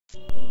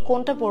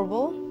কোনটা পরবো?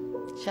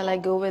 Shall I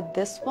go with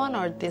this one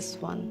or this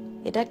one?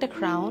 এটা একটা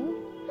crown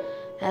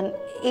and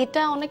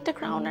এটা অনেকটা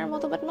crown এর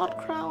মতো but not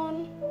crown.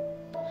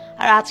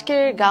 আর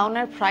আজকের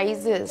গাউনের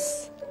প্রাইসেস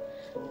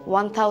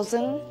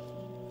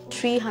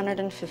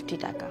 1350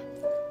 টাকা।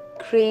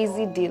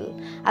 Crazy deal.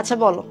 আচ্ছা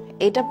বলো,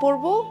 এটা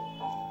পরবো?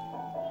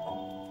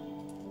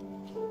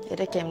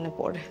 এটা কেমনে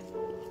পরে?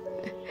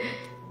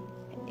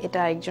 এটা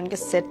আরেকজনকে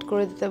সেট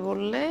করে দিতে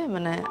বললে,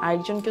 মানে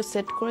আরেকজনকে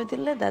সেট করে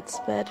দিলে দ্যাটস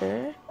বেটার।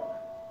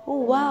 ও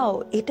ওয়াও,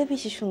 এটা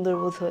বেশি সুন্দর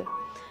বোধ হয়।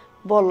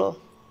 বলো,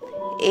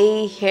 এই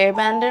হেয়ার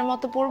ব্যান্ডের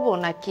মতো পরবো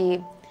নাকি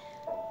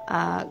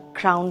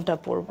ক্রাউনটা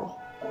পরবো?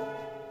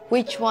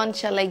 Which one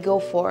shall I go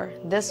for?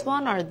 This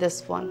one or this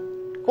one?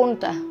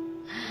 কোনটা?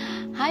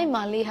 Hi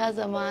Maliha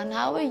Zaman,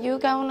 how are you?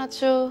 কেমন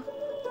আছো?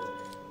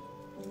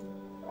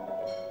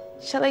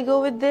 Shall I go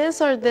with this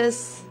or this?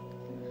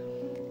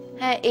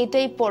 হ্যাঁ,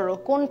 এটাই পরো।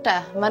 কোনটা?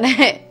 মানে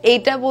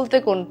এইটা বলতে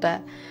কোনটা?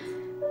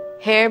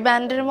 হেয়ার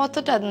ব্যান্ডের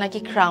মতোটা নাকি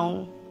ক্রাউন?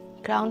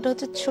 ক্রাউনটা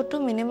হচ্ছে ছোট,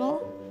 মিনিমাল।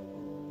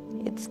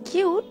 ইটস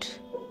কিউট,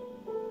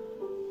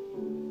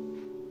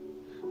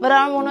 বাট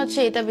আমার মনে হচ্ছে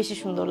এটা বেশি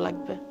সুন্দর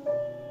লাগবে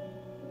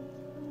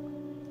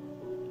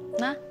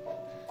না?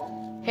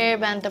 হেয়ার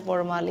ব্যান্ডটা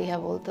পরো মালিহা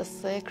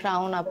বলতেছে।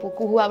 ক্রাউন আপু,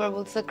 কুহু আবার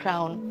বলতেছে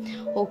ক্রাউন।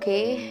 ওকে,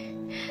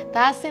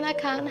 তাহসিনা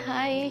খান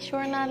হাই,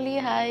 স্বর্ণালী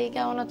হাই,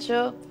 কেমন আছো?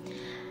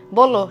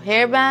 বলো,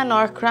 hair band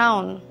or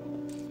crown?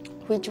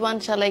 Which one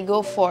shall I go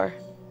for?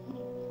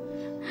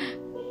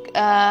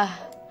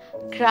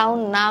 Crown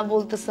না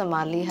বলতেছে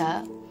মালিহা।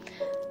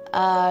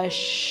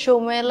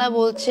 সোমেলা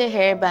বলছে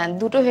হেয়ার ব্যান্ড।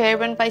 দুটো হেয়ার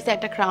ব্যান্ড পাইছি,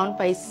 একটা ক্রাউন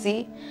পাইছি।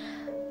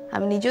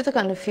 আমি নিজেও তো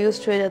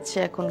কনফিউজড হয়ে যাচ্ছে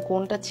এখন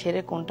কোনটা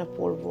ছেড়ে কোনটা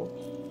পরবো।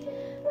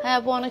 হ্যাঁ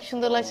আপু, অনেক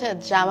সুন্দর লাগছে।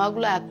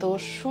 জামাগুলো এত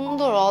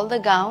সুন্দর, অল দ্য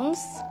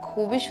গাউনস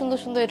খুবই সুন্দর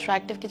সুন্দর,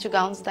 অ্যাট্রাকটিভ কিছু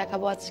গাউনস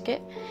দেখাবো আজকে।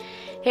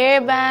 হেয়ার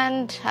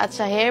ব্যান্ড,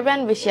 আচ্ছা হেয়ার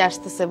ব্যান্ড বেশি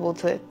আসতেছে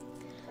বোধহয়।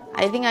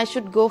 I think I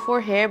should go for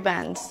hair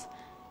bands.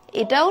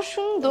 এটাও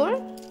সুন্দর,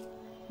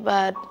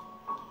 বাট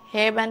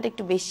হেয়ার ব্যান্ড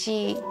একটু বেশি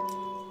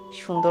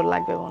সুন্দর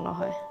লাগবে মনে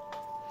হয়।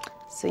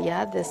 So yeah,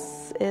 this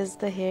is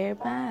the hair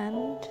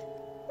band.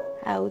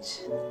 Ouch,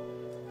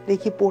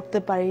 দেখি পড়তে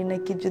পারি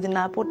নাকি। যদি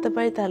না পড়তে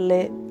পারি তাহলে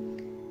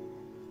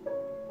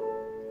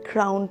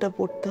ক্রাউনটা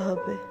পড়তে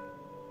হবে।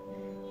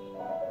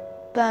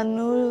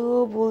 তানু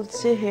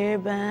বলছে হেয়ার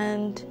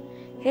ব্যান্ড।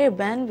 হেয়ার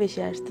ব্যান্ড বেশি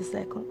আসতেছে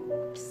এখন।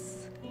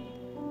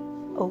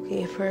 ওকে,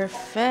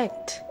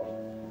 perfect,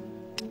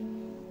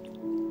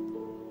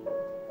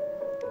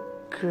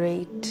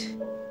 great.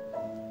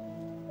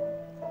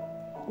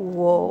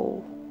 Whoa,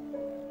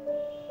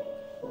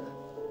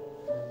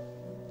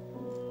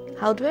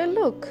 how do I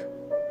look?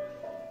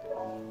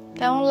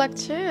 কেমন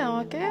লাগছে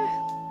আমাকে?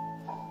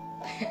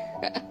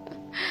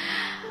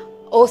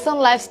 ওসান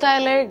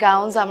লাইফস্টাইলের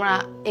গাউনস আমার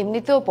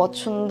এমনিতেও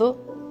পছন্দ।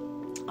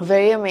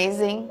 ভেরি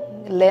অ্যামেজিং,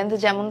 লেন্থ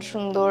যেমন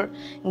সুন্দর,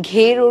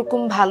 ঘের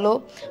ওরকম ভালো,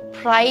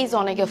 প্রাইস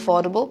অনেক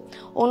অ্যাফোর্ডেবল।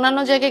 অন্যান্য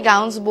জায়গায়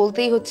গাউনস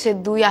বলতেই হচ্ছে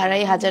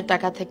 2-2.5 হাজার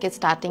টাকা থেকে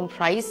starting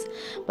price,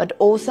 but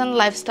ocean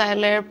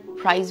লাইফস্টাইলের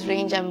price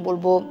range আমি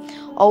বলবো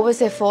always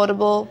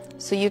affordable,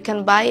 so you can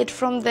buy it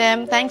from them.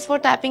 Thanks for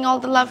tapping all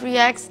the love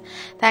reacts,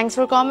 thanks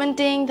for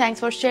commenting, thanks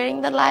for sharing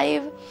the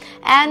live,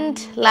 and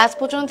last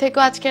পর্যন্ত থেকে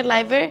আজকের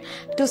লাইভের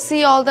to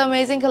see all the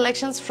amazing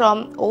collections from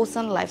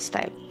Osun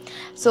Lifestyle.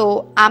 So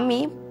আমি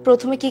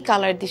প্রথমে কি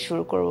colour দিয়ে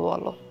শুরু করব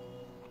বলো?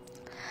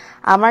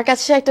 আমার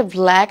কাছে একটা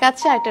ব্ল্যাক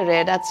আছে, একটা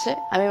রেড আছে।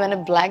 আমি মানে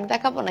ব্ল্যাক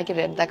দেখাবো নাকি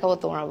রেড দেখাবো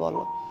তোমরা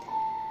বলো?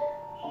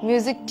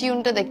 মিউজিক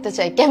টিউনটা দেখতে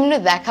চাই, কেমনে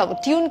দেখাবো?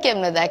 টিউন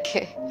কেমনে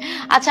দেখে?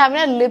 আচ্ছা, আমি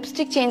আর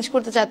লিপস্টিক চেঞ্জ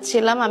করতে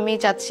চাচ্ছিলাম। আমি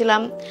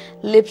চাচ্ছিলাম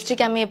লিপস্টিক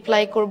আমি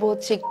অ্যাপ্লাই করব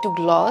হচ্ছে একটু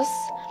গ্লস।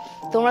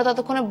 তোমরা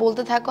ততক্ষণে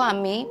বলতে থাকো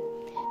আমি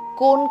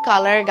কোন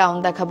কালার গাউন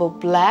দেখাবো,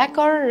 black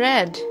or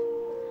red?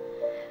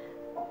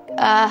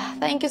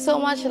 Thank you so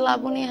much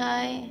Laboni,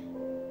 high.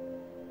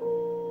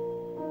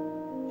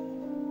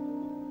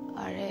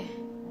 আরে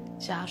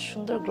যা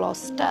সুন্দর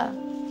গ্লসটা,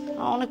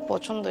 আমার অনেক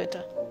পছন্দ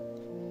এটা।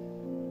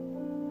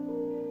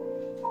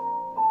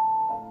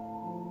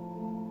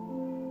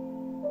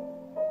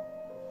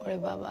 ওরে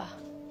বাবা,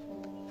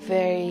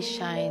 very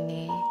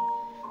shiny,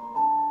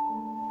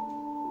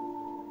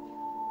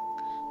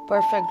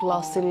 perfect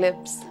glossy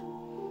lips.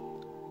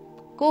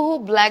 কুহু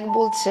ব্ল্যাক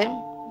বলছে,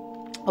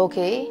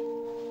 ওকে।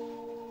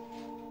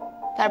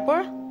 তারপর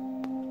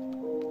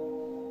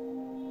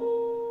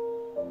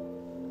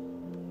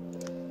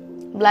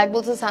ব্ল্যাক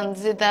বলছে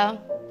সানজিদা।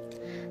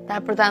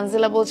 তারপর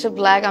তানজিলা বলছে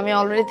ব্ল্যাক। আমি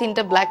অলরেডি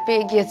 3টা ব্ল্যাক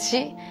পেয়ে গিয়েছি,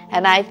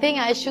 and I think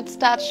I should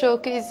start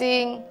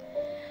showcasing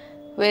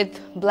with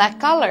black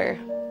color.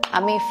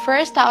 আমি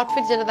ফার্স্ট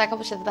আউটফিট যেটা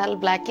দেখাবো সেটা তাহলে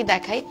ব্ল্যাকই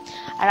দেখাই।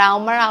 আর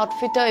আমার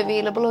আউটফিটটাও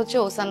অ্যাভেলেবল হচ্ছে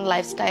ওসান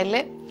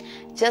লাইফস্টাইলে,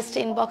 জাস্ট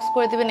ইনবক্স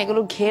করে দিবেন।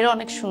 এগুলো ঘের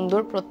অনেক সুন্দর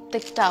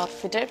প্রত্যেকটা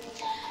আউটফিটের।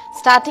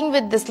 Starting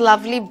with this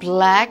lovely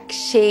black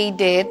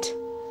shaded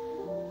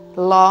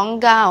long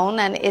gown,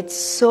 and it's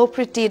so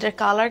pretty. এটার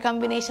কালার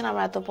কম্বিনেশন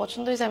আমার এত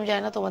পছন্দ হয়েছে, আমি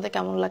জানি না তোমাদের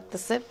কেমন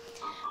লাগতেছে,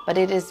 বাট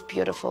ইট ইজ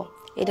বিউটিফুল।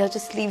 এটা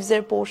হচ্ছে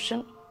স্লিভসের পোর্শন।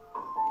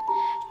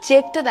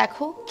 চেকটা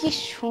দেখো কি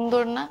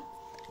সুন্দর না,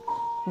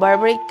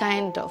 barbaric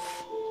kind of,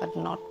 but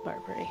not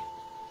বারবারি।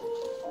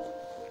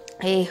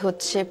 এই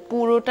হচ্ছে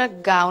পুরোটা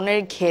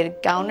গাউনের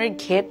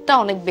ঘেরটা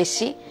অনেক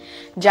বেশি,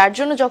 যার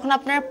জন্য যখন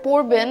আপনারা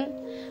পরবেন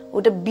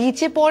ওটা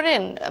বিচে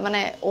পরেন,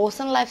 মানে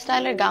ওসান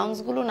লাইফস্টাইলের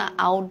গাউনসগুলো না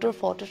আউটডোর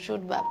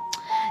ফটোশুট বা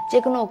যে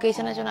কোনো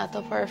ওকেশনের জন্য এত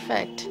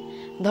পারফেক্ট।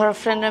 ধরো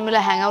ফ্রেন্ডরা মিলে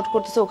হ্যাং আউট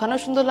করতেছে, ওখানেও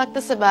সুন্দর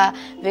লাগতেছে, বা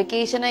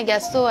ভেকেশনে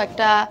গেছো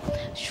একটা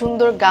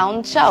সুন্দর গাউন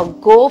চাও,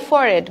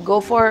 go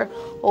for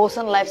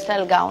ocean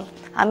lifestyle gown.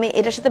 আমি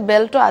এটার সাথে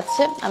বেল্টও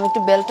আছে, আমি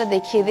একটু বেল্টটা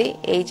দেখিয়ে দিই।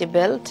 এই যে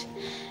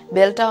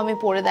বেল্টটাও আমি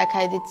পরে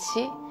দেখাই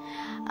দিচ্ছি।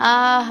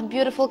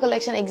 Beautiful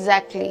collection.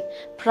 এক্স্যাক্টলি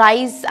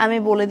প্রাইস আমি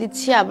বলে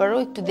দিচ্ছি, আবারও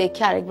একটু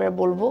দেখে আরেকবার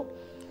বলবো।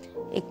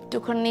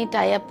 একটুখানি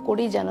টাই আপ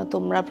করি যেন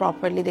তোমরা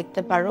প্রপারলি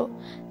দেখতে পারো।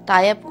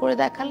 টাই আপ করে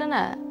দেখালে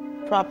না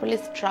প্রপারলি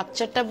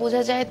স্ট্রাকচারটা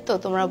বোঝা যায়, তো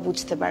তোমরা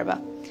বুঝতে পারবা।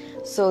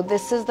 So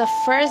this is the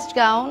first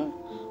gown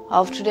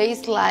of today's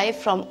life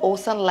from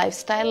ocean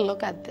lifestyle.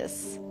 Look at this,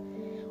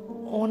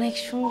 অনেক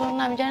সুন্দর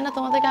না? আমি জানি না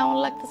তোমাদের কেমন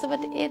লাগতেছে,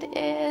 but it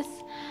is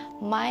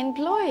mind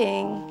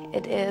blowing,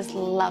 it is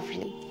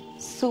lovely,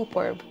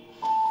 সুপারব।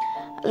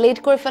 Late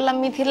করে ফেললাম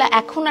মিথিলা,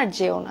 এখন আর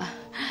যেও না,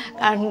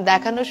 কারণ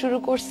দেখানো শুরু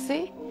করছি।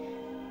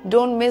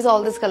 Don't miss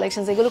all this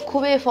collections, এগুলো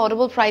খুবই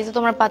অ্যাফোর্ডেবল প্রাইসে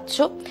তোমরা পাচ্ছ।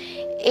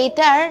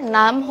 এটার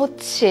নাম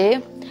হচ্ছে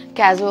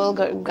ক্যাজুয়াল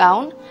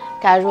গাউন,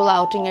 ক্যাজুয়াল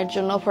আউটিং এর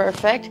জন্য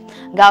পারফেক্ট।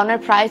 গাউনের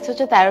প্রাইস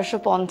হচ্ছে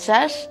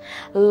 1350,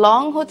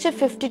 লং হচ্ছে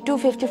 52,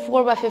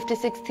 54 বা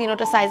 56,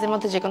 তিনোটা সাইজের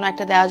মধ্যে যে কোনো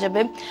একটা দেওয়া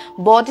যাবে।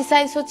 বডি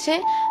সাইজ হচ্ছে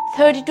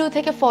 32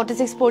 থেকে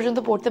 46 পর্যন্ত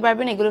পড়তে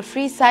পারবেন, এগুলো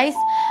free size.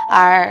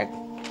 R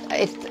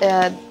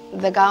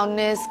the gown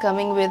is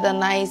coming with a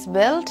nice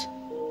belt.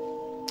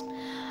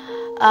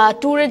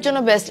 ট্যুরের জন্য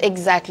বেস্ট,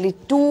 এক্স্যাক্টলি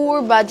ট্যুর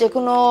বা যে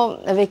কোনো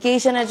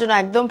ভেকেশনের জন্য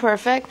একদম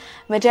পারফেক্ট।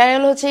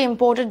 ম্যাটেরিয়াল হচ্ছে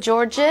ইম্পোর্টেড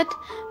জর্জেট,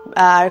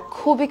 আর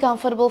খুবই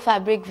comfortable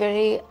fabric,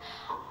 very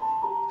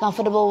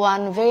comfortable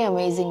one, very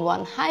amazing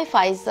one. High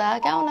ফাইজা,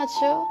 কেমন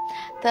আছো?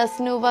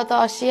 Tasnuva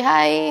তশি,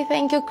 high,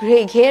 thank you.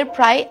 ঘের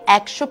প্রায়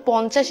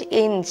 150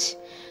 ইঞ্চ,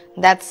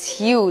 দ্যাটস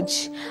হিউজ।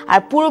 আর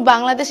পুরো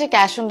বাংলাদেশে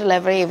cash on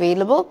delivery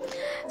available.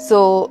 So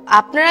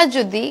আপনারা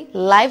যদি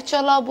লাইভ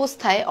চলা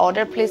অবস্থায়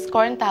অর্ডার প্লেস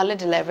করেন তাহলে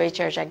ডেলিভারি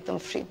চার্জ একদম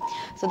free.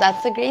 So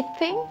that's a great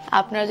thing.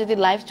 আপনারা যদি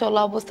লাইভ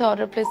চলা অবস্থায়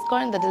অর্ডার প্লেস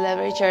করেন, the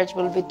delivery charge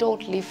will be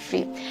totally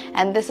free.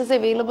 And this is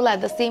available at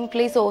the same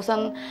place,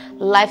 ocean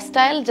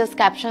lifestyle. Just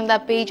caption the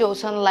page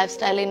ocean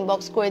lifestyle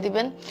inbox করে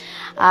দিবেন।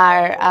 আর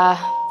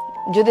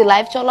যদি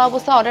live চলা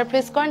অবস্থায় অর্ডার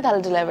প্লেস করেন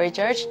তাহলে ডেলিভারি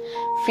চার্জ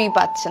ফ্রি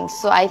পাচ্ছেন।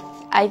 So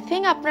I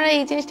think আপনারা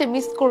এই জিনিসটা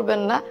মিস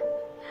করবেন না,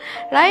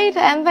 right?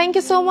 And thank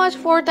you so much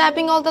for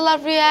tapping all the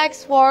love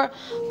reacts, for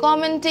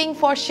commenting,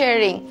 for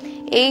sharing.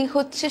 এই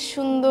হচ্ছে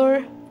সুন্দর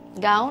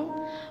গাউন,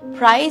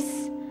 প্রাইস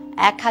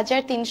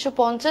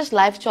 1350,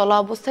 লাইভ চলা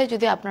অবস্থায়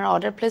যদি আপনারা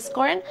অর্ডার প্লেস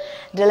করেন,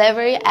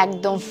 ডেলিভারি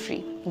একদম ফ্রি,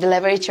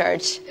 ডেলিভারি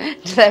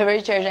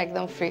চার্জ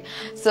একদম free.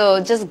 So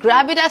just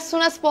grab it as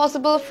soon as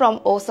possible from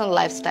ocean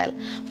lifestyle.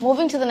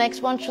 Moving to the next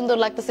one. সুন্দর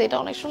লাগতেছে, এটা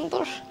অনেক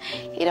সুন্দর,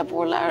 এটা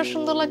পরলে আরো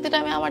সুন্দর লাগতে, এটা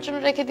আমি আমার জন্য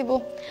রেখে দিব।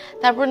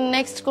 তারপর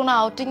নেক্সট কোনো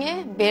আউটিংয়ে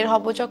বের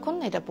হব যখন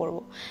এটা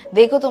পরবো,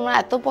 দেখো তোমরা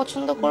এত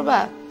পছন্দ করবা।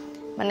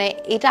 মানে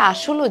এটা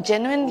আসলে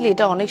জেনুইনলি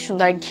এটা অনেক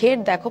সুন্দর। আর ঘের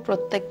দেখো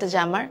প্রত্যেকটা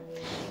জামার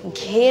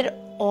ঘের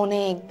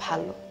অনেক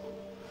ভালো,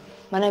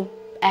 মানে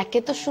একে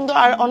তো সুন্দর।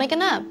 আর অনেকে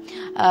না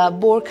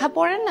বোরখা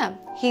পরেন না,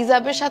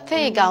 হিজাবের সাথে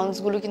এই গাউনস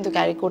গুলো কিন্তু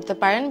ক্যারি করতে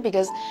পারেন,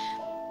 বিকজ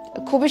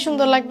খুবই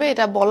সুন্দর লাগবে।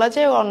 এটা বলা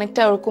যায়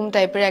অনেকটা ওরকম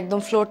টাইপের, একদম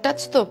ফ্লোর টাচ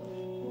তো,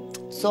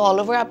 সো অল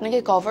ওভার আপনাকে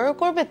কভারও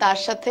করবে, তার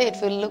সাথে it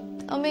will look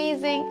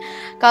amazing.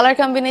 Colour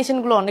combination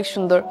গুলো অনেক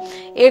সুন্দর।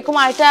 এরকম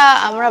আরেকটা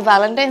আমরা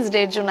ভ্যালেন্টাইন্স ডে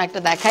এর জন্য একটা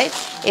দেখাই।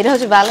 এটা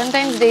হচ্ছে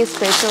ভ্যালেন্টাইন্স ডে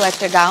স্পেশাল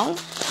একটা গাউন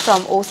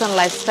ফ্রম ওসান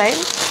লাইফস্টাইল।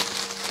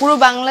 পুরো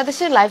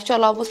বাংলাদেশে লাইভ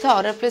চলা অবস্থায়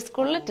অর্ডার প্লেস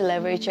করলে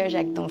ডেলিভারি চার্জ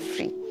একদম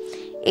ফ্রি।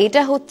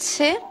 এটা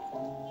হচ্ছে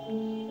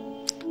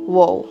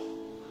wow,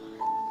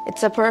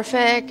 it's a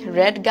perfect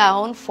red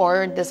gown for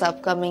this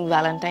upcoming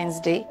Valentine's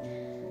day.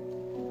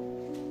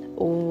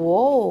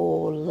 Wow,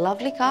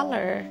 lovely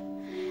colour,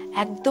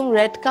 একদম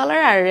রেড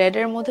কালার, আর রেড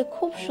এর মধ্যে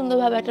খুব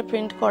সুন্দরভাবে একটা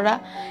প্রিন্ট করা।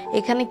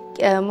 এখানে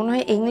মনে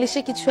হয়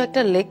ইংলিশে কিছু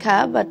একটা লেখা,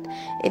 but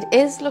it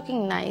is looking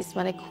nice,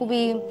 মানে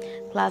খুবই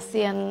ক্লাসি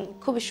অ্যান্ড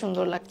খুবই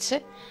সুন্দর লাগছে।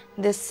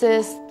 This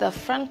is the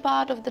front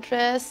part of the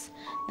dress,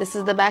 this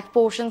is the back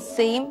portion.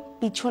 Same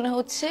পিছনে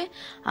হচ্ছে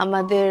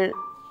আমাদের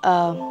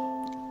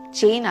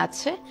চেইন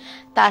আছে,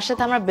 তার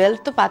সাথে আমরা বেল্ট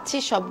তো পাচ্ছি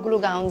সবগুলো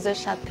গাউনসের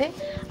সাথে।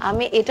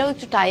 আমি এটাও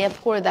একটু টাই আপ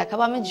করে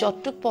দেখাবো, আমি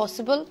যতটুকু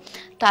পসিবল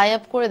টাই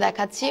আপ করে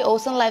দেখাচ্ছি।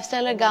 ওসান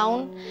লাইফস্টাইলের গাউন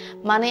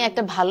মানে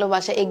একটা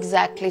ভালোবাসা,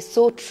 এক্স্যাক্টলি,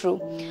 সো ট্রু।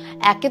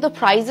 একে তো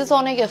প্রাইসেস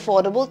অনেক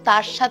অ্যাফোর্ডেবল,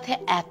 তার সাথে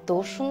এত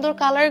সুন্দর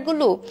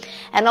কালারগুলো,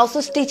 অ্যান্ড অলসো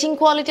স্টিচিং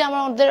কোয়ালিটি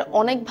আমাদের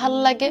অনেক ভালো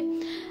লাগে,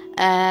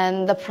 and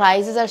the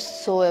prices R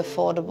so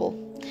affordable.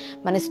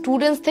 মানে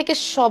স্টুডেন্টস থেকে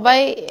সবাই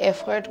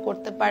এফোর্ড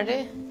করতে পারে,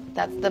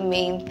 দ্যাটস দ্য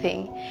মেইন থিং।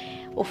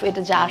 ওফ,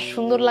 এটা যা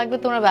সুন্দর লাগবে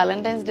তোমরা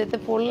ভ্যালেন্টাইন্স ডেতে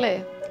পড়লে,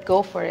 গো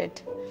ফর ইট।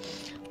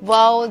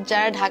 ওয়াও,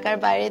 যারা ঢাকার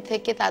বাইরে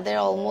থেকে তাদের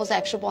অলমোস্ট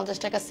 150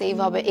 টাকা সেভ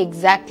হবে।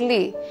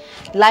 এক্স্যাক্টলি,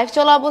 লাইভ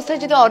চলা অবস্থায়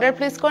যদি অর্ডার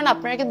প্লেস করেন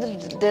আপনারা কিন্তু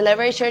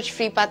ডেলিভারি চার্জ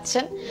ফ্রি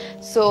পাচ্ছেন।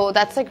 So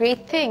that's a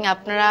great thing.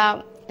 আপনারা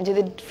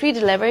যদি ফ্রি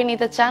ডেলিভারি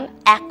নিতে চান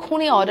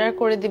এখনই অর্ডার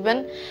করে দিবেন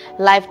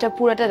লাইভটা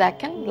পুরোটা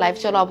দেখেন লাইভ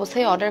চলা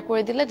অবস্থায় অর্ডার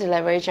করে দিলে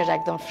ডেলিভারি চার্জ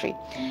একদম ফ্রি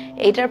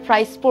এটার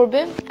প্রাইস পড়বে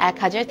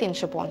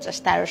 1350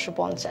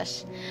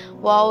 1350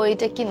 ওয়াও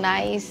এটা কি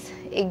nice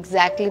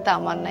exactly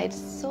tamanna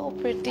it's so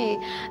pretty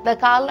the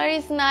color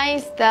is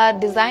nice the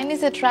design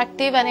is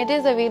attractive and it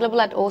is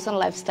available at Osun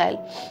Lifestyle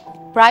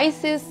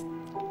price is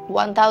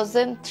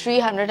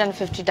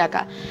 1350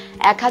 টাকা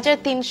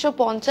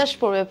 1350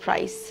 পড়বে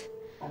প্রাইস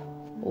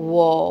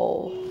ওয়াও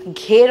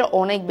ঘের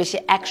অনেক বেশি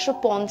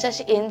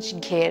 150 ইঞ্চ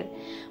ঘের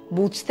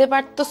বুঝতে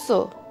পারতেছো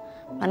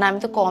মানে আমি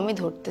তো কমই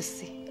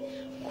ধরতেছি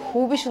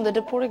খুবই সুন্দর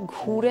এটা পরে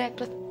ঘুরে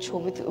একটা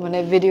ছবি মানে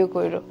ভিডিও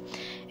কইরো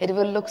it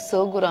will look so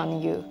good on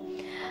you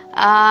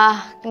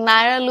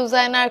Naira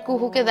Lujaina আর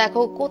কুহুকে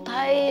দেখো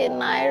কোথায়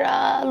নায়রা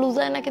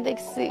লুজাইনাকে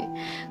দেখছি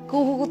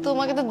কুহু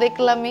তোমাকে তো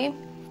দেখলামই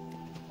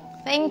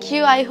Thank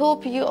you. I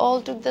hope you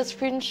all took the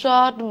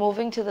screenshot.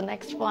 Moving to the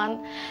next one.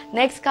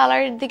 Next color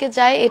এর দিকে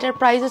যাই এটার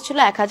প্রাইস ছিল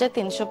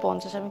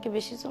 1350 আমি কি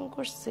বেশি জুম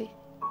করছি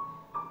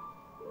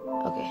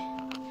Okay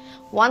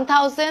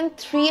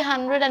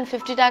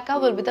 1350 টাকা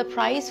will be the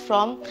price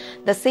from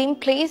the same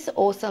place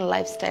Osun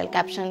Lifestyle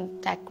caption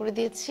tag করে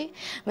দিয়েছি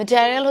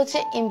material হচ্ছে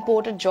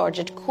imported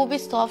georgette খুবই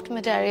soft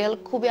material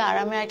খুবই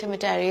আরামের একটা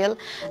material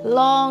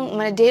long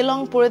মানে day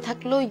long পরে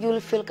থাকলেও you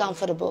will feel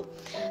comfortable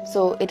so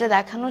এটা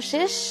দেখানো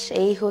শেষ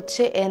এই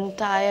হচ্ছে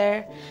entire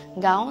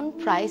gown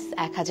price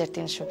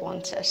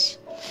 1350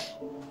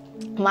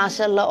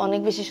 মাশাআল্লাহ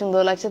অনেক বেশি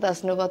সুন্দর লাগছে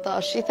তাসনুবাত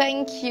আশি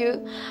থ্যাংক ইউ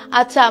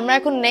আচ্ছা আমরা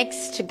এখন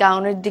নেক্সট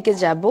গাউনের দিকে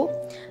যাব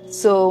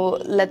so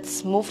let's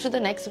move to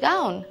the next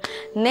gown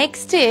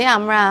নেক্সটে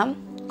আমরা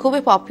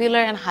খুবই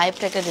পপুলার এন্ড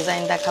হাইপড একটা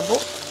ডিজাইন দেখাবো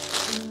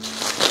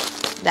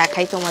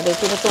দেখাই তোমাদের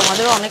কিন্তু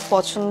তোমাদেরও অনেক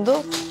পছন্দ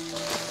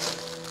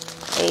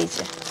এই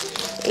যে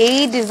এই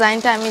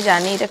ডিজাইনটা আমি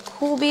জানি এটা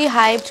খুবই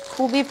হাইপড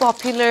খুবই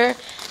popular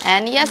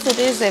and yes it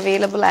is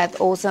available at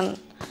Osun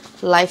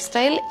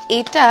Lifestyle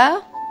এটা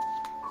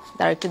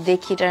দাঁড়াও একটু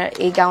দেখি এটা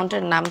এই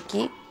গাউনটার নাম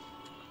কি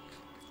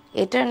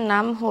এটার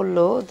নাম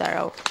হলো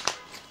দাঁড়াও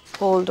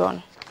hold on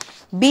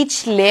beach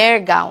layer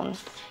gown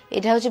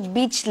এটা হচ্ছে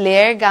বিচ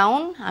লেয়ার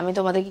গাউন আমি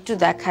তোমাদেরকে একটু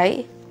দেখাই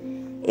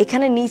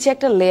এখানে নিচে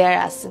একটা লেয়ার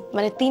আছে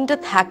মানে তিনটা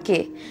থাকে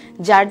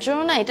যার জন্য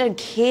না এটার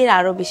ঘের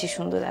আরো বেশি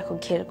সুন্দর দেখো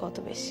ঘের কত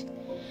বেশি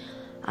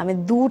আমি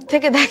দূর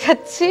থেকে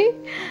দেখাচ্ছি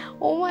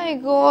ও মাই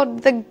গড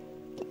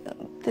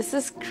দিস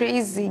ইজ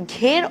ক্রেজি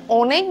ঘের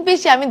অনেক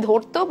বেশি আমি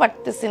ধরতেও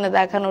পারতেছি না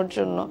দেখানোর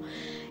জন্য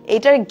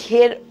এটার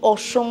ঘের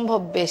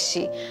অসম্ভব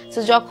বেশি সো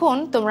যখন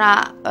তোমরা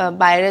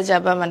বাইরে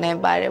যাবে মানে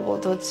বাইরে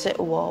বলতে হচ্ছে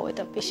ওয়াও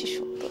এটা বেশি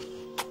সুন্দর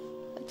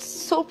it's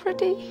so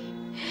pretty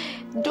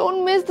don't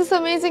miss this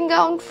amazing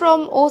gown from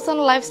Osun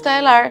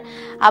Lifestyle আর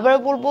আবার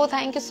বলবো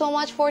thank you so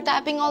much for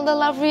tapping all the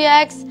love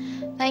রিঅ্যাক্টস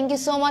thank you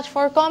so much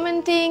for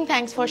commenting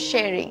thanks for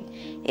sharing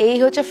এই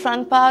হচ্ছে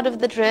front part of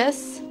the dress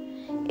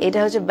এটা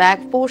হচ্ছে back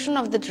portion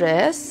of the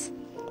dress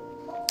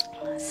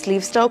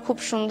স্লিভসটাও খুব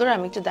সুন্দর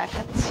আমি একটু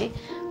দেখাচ্ছি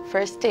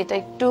ফার্স্টে এটা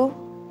একটু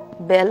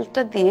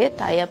বেল্টটা দিয়ে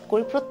টাই আপ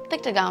করি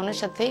প্রত্যেকটা গাউনের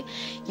সাথে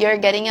you are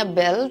getting a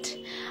belt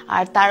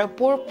আর তার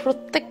উপর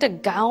প্রত্যেকটা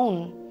গাউন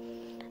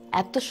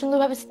এত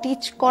সুন্দরভাবে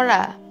স্টিচ করা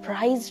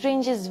price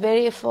range is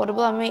very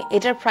affordable আমি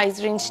এটার প্রাইস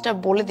রেঞ্জটা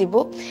বলে দিব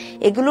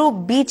এগুলো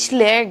বিচ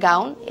লেয়ার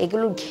গাউন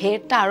এগুলো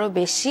ঘেরটা আরো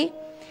বেশি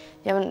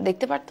যেমন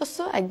দেখতে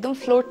পারতেছো একদম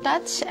ফ্লোর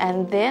টাচ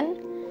অ্যান্ড দেন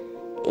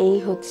এই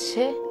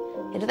হচ্ছে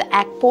এটা তো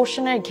এক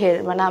পোর্শনের ঘের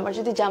মানে আমার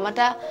যদি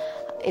জামাটা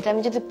এটা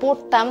আমি যদি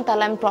পরতাম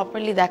তাহলে আমি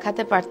প্রপারলি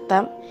দেখাতে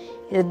পারতাম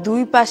এটা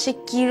দুই পাশে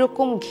কি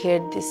রকম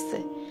ঘের দিচ্ছে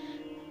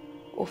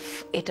উফ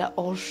এটা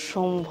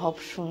অসম্ভব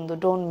সুন্দর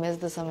don't miss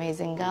this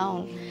amazing gown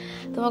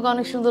তোমাকে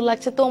অনেক সুন্দর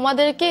লাগছে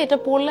তোমাদেরকে এটা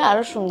পরলে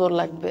আরো সুন্দর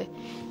লাগবে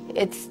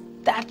it's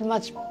that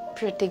much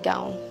pretty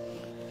gown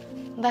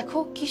দেখো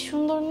কি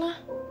সুন্দর না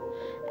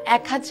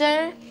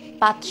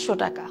 1500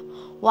 টাকা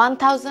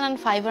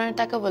 1500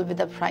 টাকা will be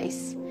the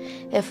price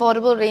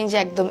affordable range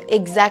একদম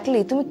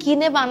এক্স্যাক্টলি তুমি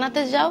কিনে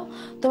বানাতে যাও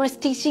তোমার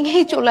স্টিচিং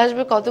এই চলে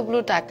আসবে কতগুলো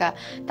টাকা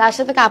তার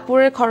সাথে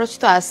কাপড়ের খরচ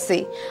তো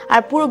আছেই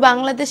আর পুরো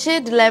বাংলাদেশে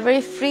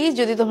ডেলিভারি ফ্রি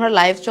যদি তোমরা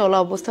লাইভ চলা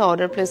অবস্থায়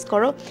অর্ডার প্লেস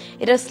করো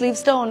এটা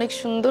স্লিভসটা অনেক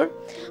সুন্দর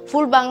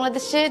ফুল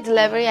বাংলাদেশে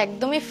ডেলিভারি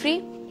একদমই free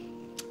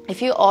if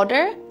you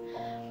order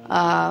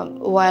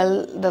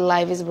while the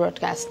live is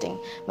broadcasting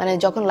মানে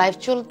যখন লাইভ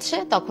চলছে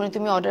তখনই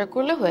তুমি অর্ডার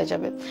করলে হয়ে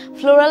যাবে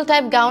ফ্লোরাল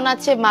টাইপ গাউন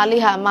আছে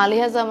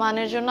মালিহা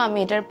জামানের জন্য আমি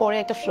এটার পরে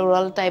একটা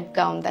ফ্লোরাল টাইপ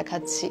গাউন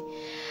দেখাচ্ছি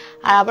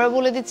আর আবার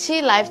বলে দিচ্ছি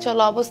লাইভ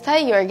চলা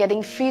অবস্থায় you are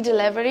getting free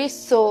delivery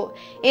so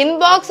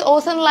inbox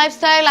Osun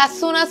Lifestyle as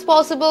soon as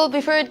possible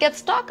before it gets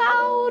stock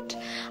out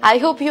I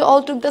hope you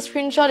all took the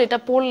screenshot এটা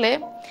পড়লে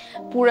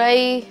পুরাই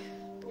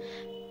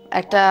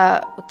একটা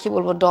কি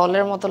বলবো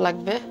ডলের মতো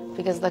লাগবে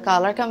because the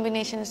color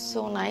combination is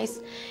so nice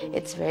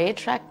it's very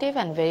attractive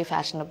and very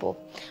fashionable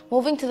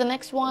moving to the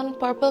next one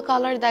purple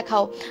color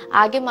দেখাও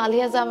আগে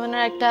মালিয়া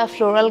জামানের একটা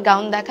ফ্লোরাল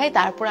গাউন দেখাই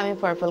তারপর আমি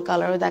পার্পল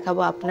কালারও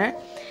দেখাবো আপনার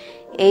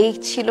এই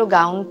ছিল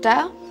গাউনটা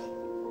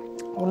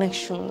অনেক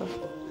সুন্দর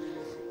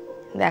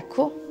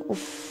দেখো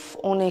উফ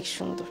অনেক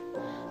সুন্দর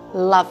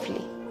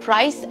লাভলি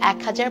প্রাইস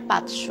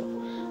 1500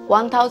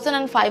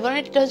 1500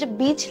 এটা হচ্ছে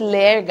বিচ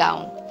লেয়ার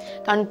গাউন,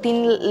 কারণ 3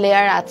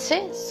 লেয়ার আছে,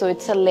 so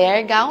it's a layer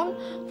gown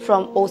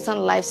from ocean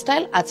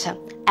lifestyle. আচ্ছা,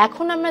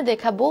 এখন আমরা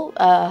দেখাবো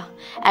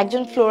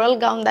একজন ফ্লোরাল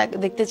গাউন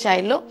দেখতে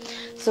চাইলো,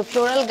 সো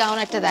ফ্লোরাল গাউন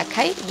একটা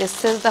দেখাই। This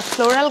is the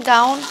floral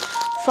gown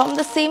from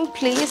the same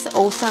place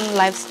ocean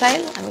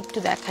lifestyle. আমি একটু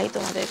দেখাই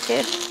তোমাদেরকে।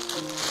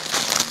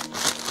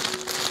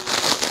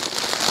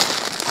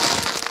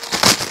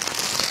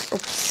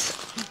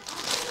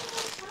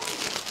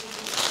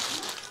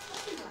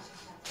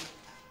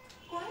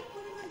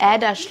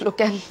 অ্যাড আসলো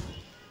কেন?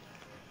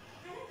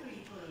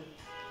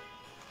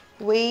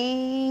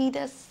 Wait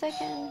a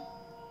second.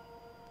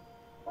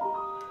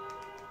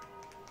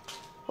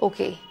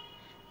 ওকে,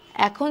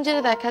 এখন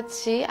যেটা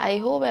দেখাচ্ছি, I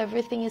hope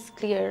everything is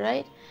clear,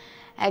 right?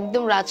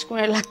 একদম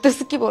রাজকুমারী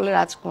লাগতেছে, কি বলে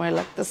রাজকুমারী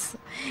লাগতেছে।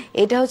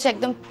 এটা হচ্ছে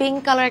একদম পিঙ্ক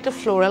কালার একটা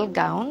floral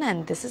gown and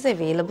this is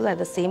available at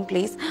the same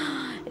place.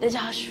 এটা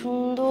যা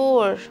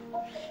সুন্দর,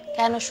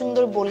 কেন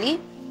সুন্দর বলি,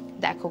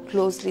 দেখো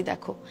ক্লোজলি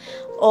দেখো,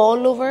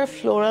 all over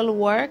floral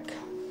work,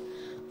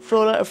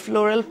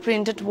 floral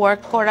printed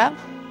work করা।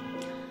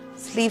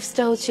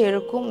 স্লিভসটা হচ্ছে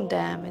এরকম,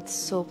 dam it's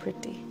so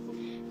pretty,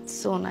 it's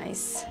so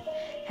nice.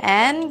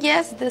 And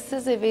yes, this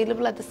is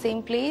available at the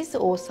same place,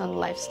 Osun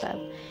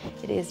Lifestyle.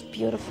 It is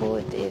beautiful,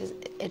 it is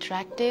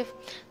attractive.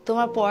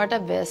 তোমার পরাটা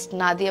best,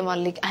 Nadia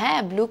মালিক। হ্যাঁ,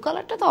 blue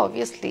কালারটা তো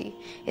obviously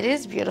it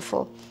is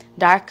beautiful,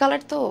 dark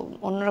colour তো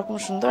অন্যরকম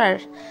সুন্দর। আর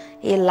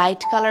এই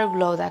light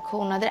কালারগুলোও দেখো,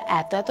 ওনাদের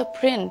এত এত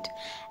প্রিন্ট,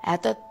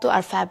 এত এত,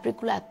 আর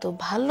ফ্যাব্রিকগুলো এত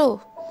ভালো।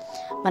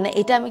 মানে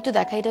এটা আমি একটু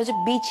দেখাই, এটা হচ্ছে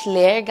বিচ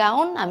লেয়ার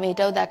গাউন, আমি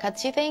এটাও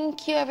দেখাচ্ছি। Thank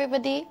you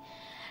everybody.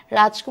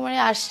 রাজকুমারী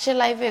আসছে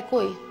লাইভে,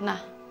 কই না,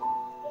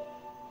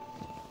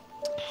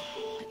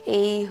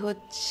 এই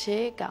হচ্ছে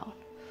গাউন।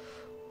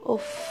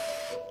 উফ,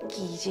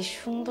 কি যে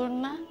সুন্দর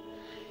না।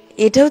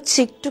 এটা হচ্ছে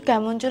একটু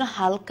কেমন যেন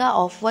হালকা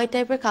অফ হোয়াইট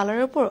টাইপের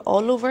কালারের উপর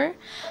অল ওভার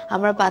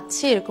আমরা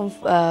পাচ্ছি এরকম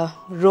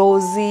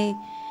রোজি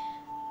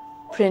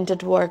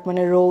প্রিন্টেড ওয়ার্ক,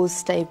 মানে রোজ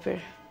টাইপের,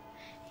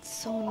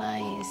 সো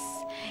নাইস।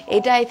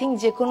 এটা আই থিঙ্ক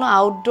যে কোনো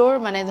আউটডোর,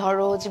 মানে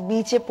ধরো যে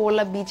বিচে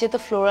পড়লা, বিচে তো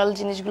ফ্লোরাল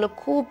জিনিসগুলো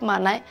খুব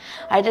মানায়।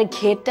 আর এটার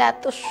ঘেরটা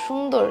এত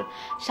সুন্দর,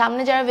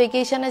 সামনে যারা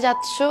ভেকেশনে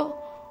যাচ্ছ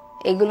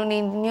এগুলো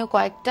নিও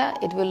কয়েকটা,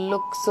 it will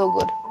look so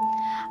good.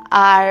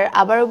 আর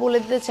আবারও বলে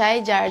দিতে চাই,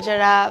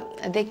 যারা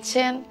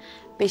দেখছেন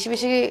বেশি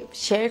বেশি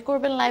শেয়ার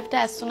করবেন লাইভটা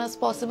অ্যাজ সুন অ্যাজ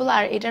পসিবল।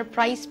 আর এটার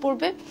প্রাইস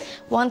পড়বে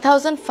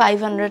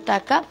 1500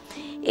 টাকা।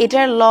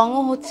 এটার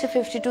লংও হচ্ছে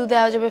 52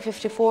 দেওয়া যাবে,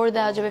 54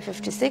 দেওয়া যাবে,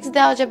 56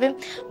 দেওয়া যাবে।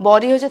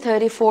 বডি হচ্ছে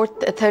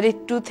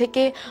 32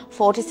 থেকে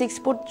 46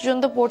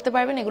 পর্যন্ত পড়তে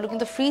পারবেন। এগুলো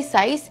কিন্তু ফ্রি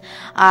সাইজ,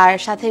 আর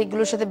সাথে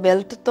এগুলোর সাথে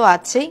বেল্ট তো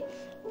আছেই।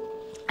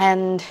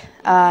 অ্যান্ড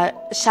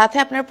সাথে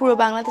আপনারা পুরো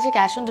বাংলাদেশে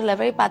ক্যাশ অন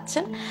ডেলিভারি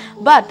পাচ্ছেন।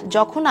 বাট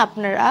যখন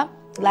আপনারা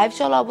লাইভ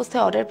চলা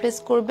অবস্থায় অর্ডার প্লেস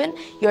করবেন,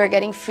 you are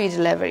getting free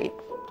delivery.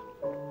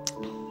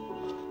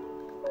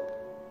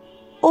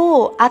 ও,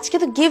 আজকে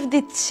তো গিফট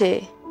দিচ্ছে,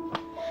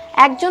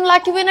 একজন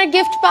লাকি উইনার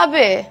গিফট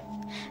পাবে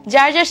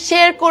যার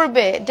শেয়ার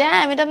করবে।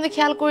 ড্যাম, এটা আমি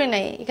খেয়াল করি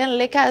নাই, এখানে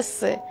লেখা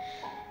আছে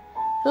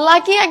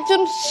লাকি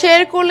একজন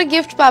শেয়ার করলে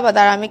গিফট পাবা।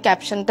 দাঁড়া, আমি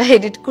ক্যাপশনটা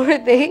এডিট করে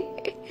দেই,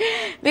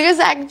 বিকজ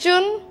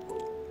একজন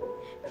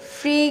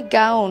free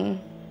gown,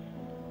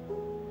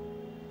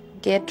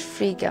 gate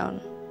free gown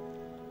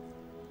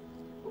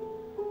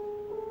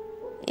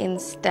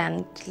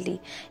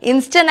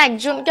instant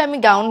একজনকে আমি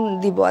গাউন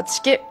দিব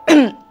আজকে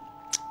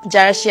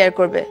যারা শেয়ার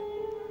করবে।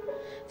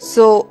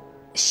 So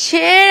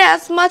share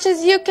as much as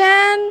you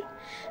can.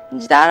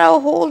 দাঁড়াও,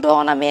 হোল্ড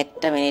অন, আমি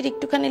একটা মিনিট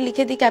একটুখানি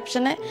লিখে দিই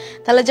ক্যাপশনে,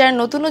 তাহলে যারা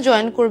নতুনও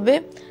জয়েন করবে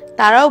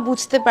তারাও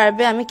বুঝতে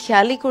পারবে। আমি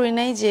খেয়ালই করি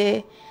নাই যে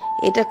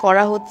এটা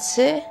করা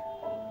হচ্ছে।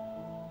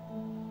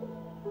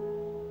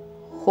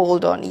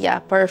 Hold on, yeah,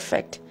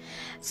 perfect.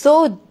 So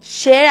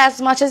share as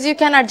much as you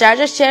can. আর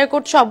যারা শেয়ার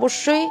করছো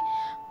অবশ্যই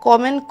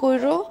কমেন্ট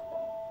করো,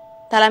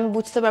 তাহলে আমি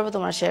বুঝতে পারবো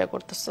তোমরা শেয়ার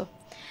করতেছো।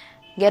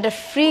 Get a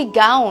free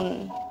gown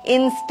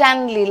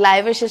instantly.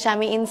 লাইভের শেষে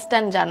আমি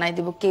ইনস্ট্যান্ট জানাই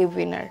দিব কে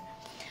উইনার।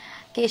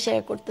 কে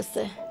শেয়ার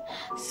করতেছে?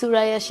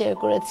 সুরাইয়া শেয়ার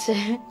করেছে।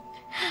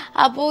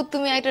 আপু,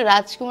 তুমি একটা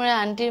রাজকুমারের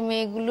আন্টির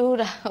মেয়েগুলো,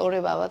 ওরে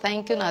বাবা,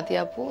 থ্যাংক ইউ নাতি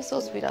আপু, সো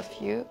সুইট অফ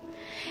ইউ।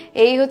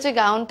 এই হচ্ছে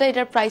গাউনটা,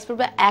 এটার প্রাইস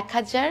পড়বে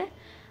 1000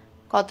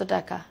 কত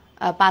টাকা,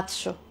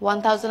 500,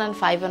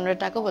 1500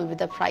 টাকা বল বি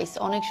দ্য প্রাইস।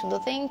 অনেক সুন্দর,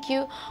 থ্যাংক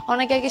ইউ।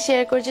 অনেকে আগে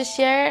শেয়ার করেছে,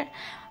 শেয়ার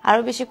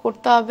আরো বেশি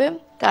করতে হবে,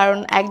 কারণ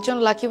একজন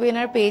লাকি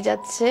উইনার পেয়ে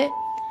যাচ্ছে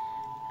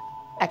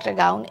একটা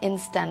gown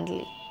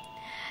instantly.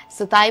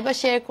 So Taiba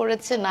share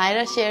করেছে,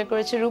 নায়রা শেয়ার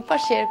করেছে, রূপা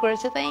শেয়ার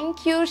করেছে, thank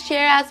you.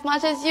 Share as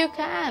much as you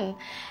can.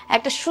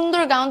 একটা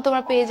সুন্দর গাউন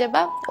তোমরা পেয়ে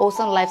যাবা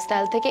ওসান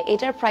লাইফস্টাইল থেকে।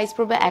 এটার প্রাইস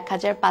পড়বে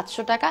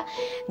 1500 টাকা।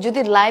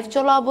 যদি লাইভ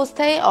চলা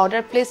অবস্থায়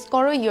অর্ডার প্লেস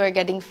করো, you are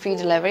getting free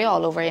delivery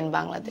all over in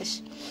Bangladesh.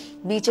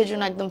 বিচের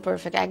জন্য একদম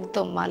পারফেক্ট,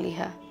 একদম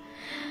মালিহা।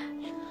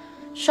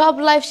 সব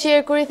লাইভ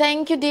শেয়ার করি,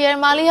 থ্যাংক ইউ ডিয়ার।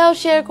 মালিহাও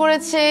শেয়ার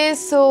করেছে।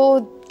 সো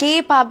কে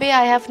পাবে,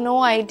 I have no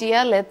idea.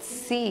 Let's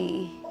C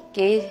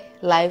K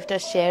লাইভটা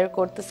শেয়ার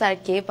করতেছে আর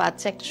কে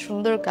পাচ্ছে একটা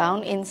সুন্দর গাউন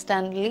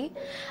ইনস্ট্যান্টলি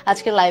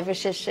আজকে লাইভের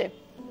শেষে।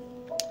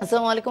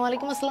 আসসালামু আলাইকুম।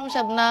 ওয়ালাইকুম আসসালাম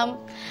শাবনাম,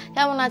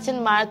 কেমন আছেন?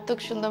 মারাত্মক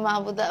সুন্দর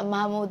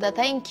মাহমুদা,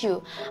 থ্যাংক ইউ।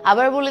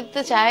 আবার বলে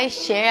দিতে চাই,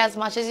 share as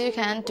much as you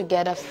can to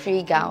get a free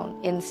gown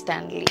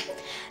instantly.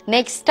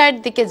 নেক্সটটার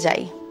দিকে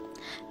যাই।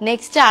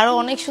 নেক্সটে আরও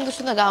অনেক সুন্দর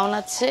সুন্দর গাউন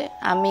আছে।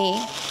 আমি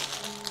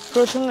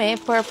প্রথমে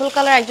পার্পল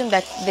কালার একজন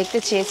দেখতে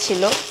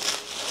চেয়েছিল,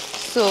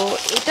 সো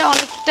এটা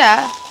অনেকটা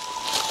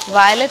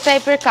ভায়োলেট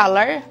টাইপের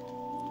কালার।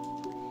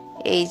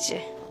 এই যে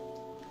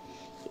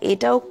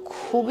এটাও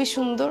খুবই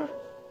সুন্দর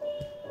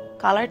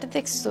কালারটা,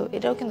 দেখছো?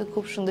 এটাও কিন্তু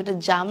খুব সুন্দর, এটা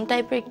জাম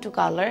টাইপের একটু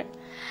colour.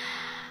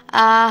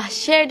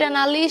 শেরডান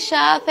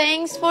Alisha,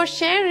 thanks for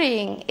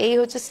sharing. এই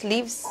হচ্ছে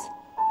স্লিভস,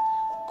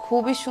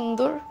 খুবই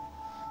সুন্দর,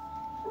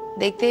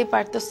 দেখতেই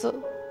পারতেছো,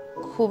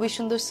 খুবই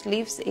সুন্দর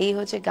স্লিভস। এই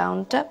হচ্ছে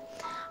গাউনটা,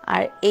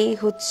 আর এই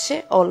হচ্ছে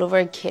অল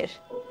ওভার ঘের।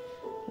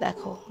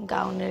 দেখো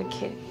গাউনের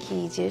ঘের কি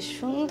যে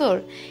সুন্দর।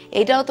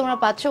 এটাও তোমরা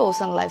পাচ্ছ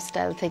ওসান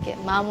লাইফস্টাইল থেকে।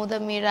 Mahmuda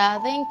Meera,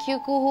 thank you.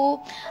 কুহু,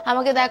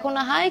 আমাকে দেখো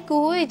না, হাই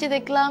কুহু, এই যে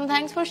দেখলাম,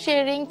 thanks for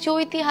sharing.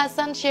 Chaiti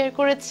Hasan share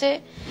করেছে।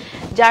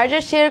 যার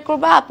যার শেয়ার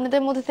করবা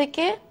আপনাদের মধ্যে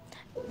থেকে,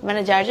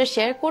 মানে যার যার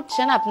শেয়ার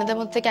করছেন আপনাদের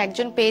মধ্যে থেকে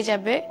একজন পেয়ে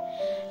যাবে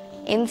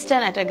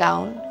ইনস্ট্যান্ট একটা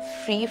gown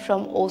free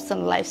from ocean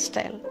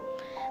lifestyle.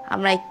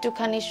 আমরা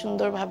একটুখানি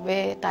সুন্দরভাবে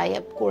টাই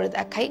আপ করে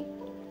দেখাই,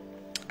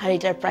 আর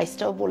এটার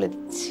প্রাইসটাও বলে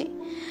দিচ্ছি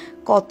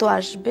কত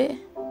আসবে।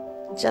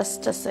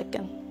 জাস্ট আ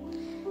সেকেন্ড।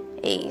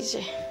 এই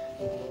যে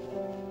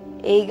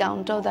এই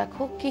গাউনটাও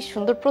দেখো কি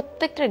সুন্দর,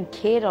 প্রত্যেকটা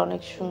ঘের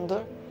অনেক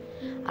সুন্দর,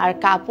 আর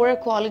কাপড়ের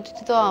কোয়ালিটি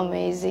তো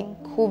অ্যামেজিং,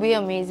 খুবই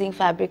অ্যামেজিং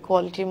ফ্যাব্রিক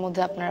কোয়ালিটির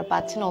মধ্যে আপনারা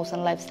পাচ্ছেন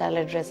ওসান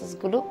লাইফস্টাইলের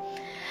ড্রেসেসগুলো,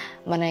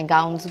 মানে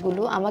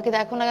গাউনসগুলো। আমাকে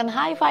দেখো না কেন।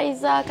 হাই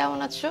ফাইজা, কেমন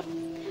আছো?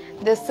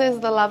 This is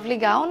the lovely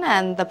gown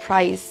and the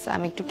price.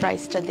 আমি একটু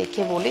প্রাইসটা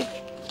দেখে বলি।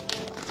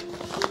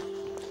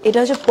 এটা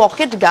হচ্ছে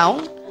পকেট গাউন,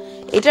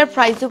 এটার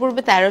প্রাইসও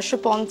পড়বে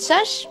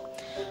 1350।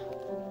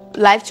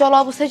 লাইভ চলা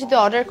অবস্থায় যদি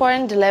অর্ডার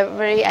করেন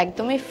ডেলিভারি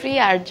একদমই ফ্রি,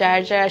 আর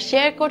যারা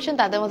শেয়ার করছেন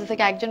তাদের মধ্যে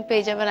থেকে একজন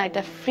পেয়ে যাবেন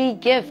একটা free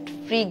gift,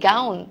 free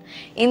gown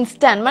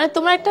instant. মানে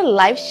তোমরা একটা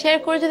লাইভ শেয়ার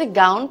করে যদি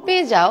গাউন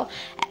পেয়ে যাও,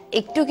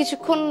 একটু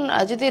কিছুক্ষণ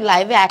যদি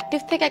লাইভে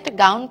অ্যাক্টিভ থেকে একটা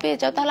গাউন পেয়ে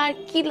যাও, তাহলে আর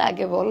কি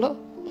লাগে বলো?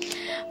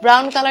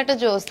 ব্রাউন কালারটা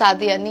জো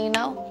সাদিয়া, নিয়ে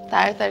নাও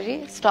তাড়াতাড়ি,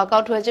 স্টক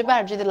আউট হয়ে যাবে।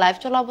 আর যদি লাইভ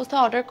চলা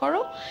অবস্থায় অর্ডার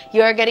করো,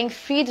 you are getting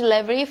free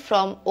delivery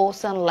from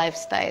ocean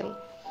lifestyle.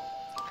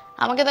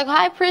 আমাকে দেখো,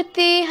 high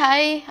Preity,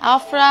 high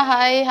Afra,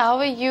 high, how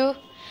are you?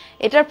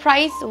 এটার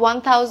প্রাইস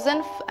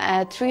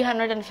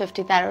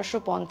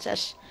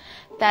 1350,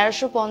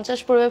 1350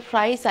 পড়বে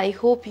price. I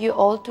hope you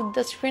all took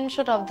the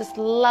screenshot of this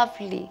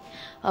lovely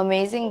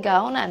amazing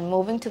gown and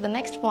moving to the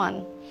next one.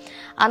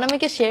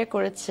 আনামিকা share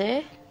করেছে,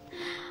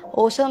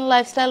 ocean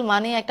lifestyle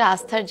মানে একটা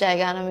আস্থার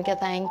জায়গা। আনামিকা,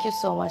 thank you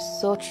so much,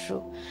 so true.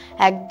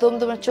 একদম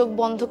তোমরা চোখ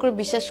বন্ধ করে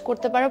বিশ্বাস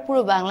করতে পারো,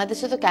 পুরো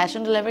বাংলাদেশে তো ক্যাশ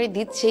অন ডেলিভারি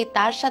দিচ্ছেই,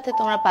 তার সাথে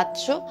তোমরা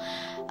পাচ্ছ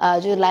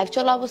যদি লাইভ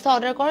চলা অবস্থা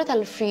অর্ডার করো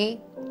তাহলে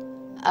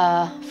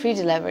ফ্রি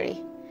ডেলিভারি।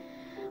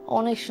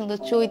 অনেক সুন্দর।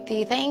 চৈতি,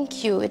 থ্যাংক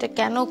ইউ। এটা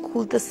কেন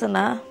খুলতেছে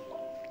না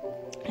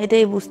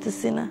এটাই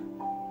বুঝতেছি না,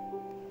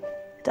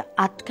 এটা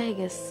আটকাই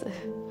গেছে।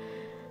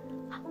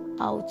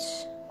 আউচ।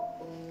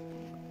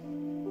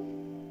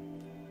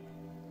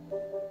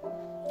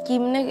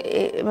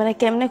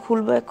 কেমনে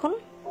খুলবো এখন?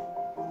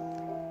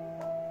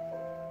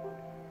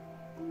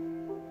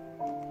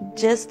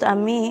 জাস্ট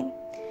আমি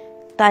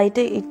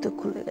টাইটে একটু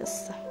খুলে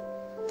গেছে।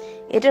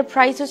 এটার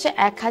প্রাইস হচ্ছে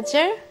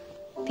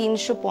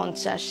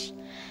 1350,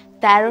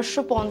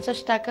 1350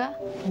 টাকা।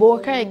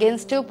 বোরখার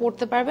এগেনস্টেও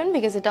পড়তে পারবেন,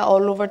 বিকজ এটা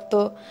অল ওভার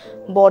তো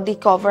body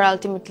cover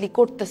ultimately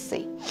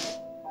করতেছেই।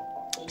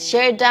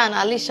 Share done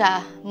Alisha,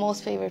 most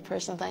favourite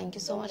person, thank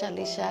you so much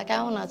Alisha,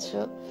 কেমন আছো?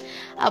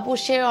 আপু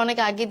শেয়ার অনেক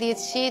আগে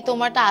দিয়েছি,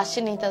 তোমারটা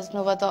আসেনি।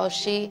 তাজনোভা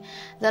তসি,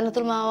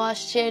 জানাতুল মাওয়া,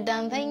 share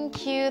done, thank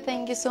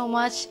you so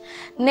much.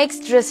 Next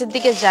ড্রেসের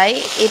দিকে যাই।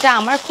 এটা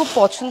আমার খুব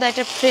পছন্দ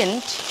একটা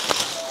প্রিন্ট,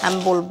 আমি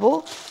বলবো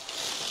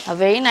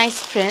ভেরি নাইস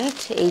প্রিন্ট।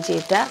 এই যে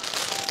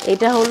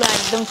এটা হলো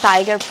একদম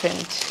tiger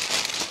print.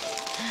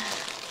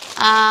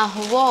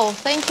 Wow,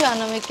 thank you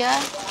আনামিকা।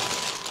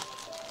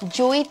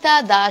 Joyita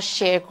Das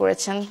share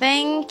করেছেন,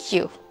 থ্যাংক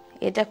ইউ।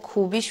 এটা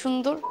খুবই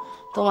সুন্দর,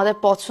 তোমাদের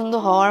পছন্দ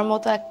হওয়ার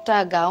মতো একটা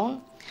গাউন।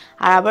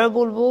 আর আবার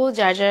বলবো,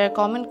 যারা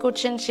কমেন্ট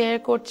করছেন, শেয়ার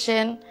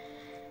করছেন,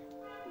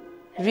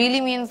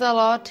 really means a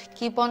lot.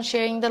 Keep on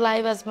sharing the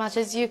live as much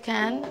as you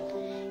can.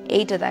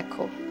 এইটা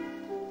দেখো,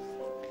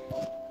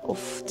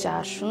 উফ যা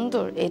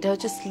সুন্দর। এটা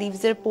হচ্ছে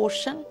স্লিভস এর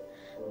portion,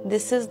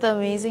 this is the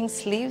amazing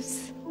sleeves,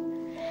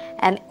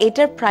 and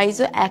এটার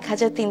প্রাইসও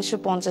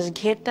 1350।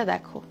 ঘেরটা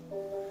দেখো,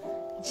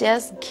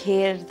 জাস্ট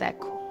ঘের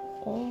দেখো,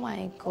 ও মাই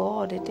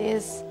গড, ইট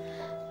ইজ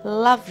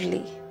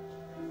লাভলি।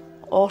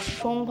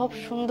 অসম্ভব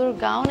সুন্দর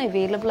gown,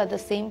 available at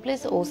the same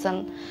place, ocean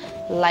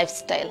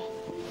lifestyle.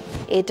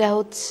 এটা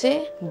হচ্ছে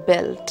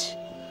বেল্ট,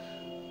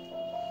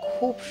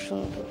 খুব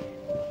সুন্দর,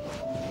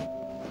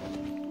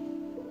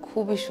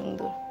 খুবই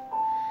সুন্দর।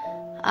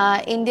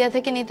 ইন্ডিয়া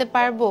থেকে নিতে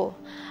পারবো?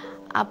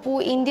 আপু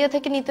ইন্ডিয়া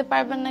থেকে নিতে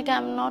পারবেন নাকি আই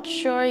এম নট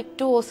শিওর,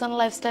 একটু ওসান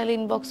লাইফস্টাইল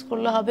ইনবক্স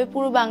করলে হবে।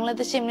 পুরো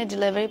বাংলাদেশে এমনি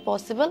ডেলিভারি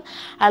পসিবল,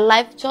 আর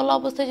লাইভ চলা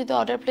অবস্থায় যদি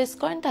অর্ডার প্লেস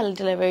করেন তাহলে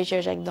ডেলিভারি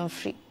চার্জ একদম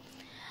free.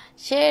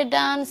 Share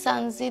done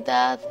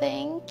Sanjida,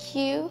 thank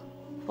you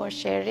for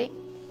sharing.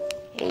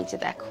 এই যে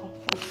দেখো,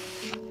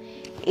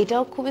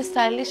 এটাও খুবই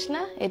স্টাইলিশ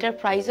না? এটার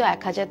প্রাইসও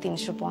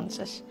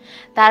 1350।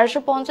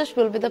 1350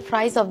 will be the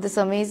price of this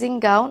amazing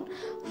gown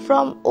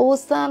from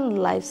Osun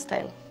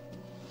Lifestyle.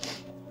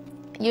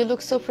 You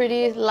look so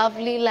pretty,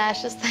 lovely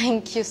lashes,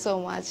 thank you so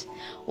much.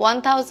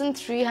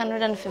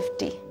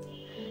 1350,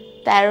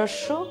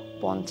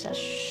 1350,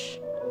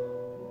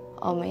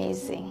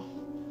 amazing,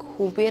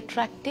 খুবই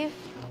অ্যাট্রাকটিভ,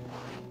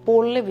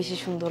 পরলে বেশি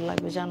সুন্দর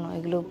লাগবে জানো,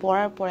 এগুলো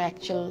পরার পর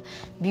অ্যাকচুয়াল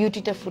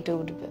বিউটিটা ফুটে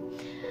উঠবে।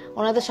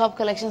 ওনাদের সব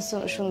কালেকশন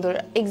সুন্দর,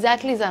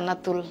 এক্স্যাক্টলি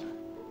জান্নাতুল,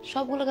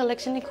 সবগুলো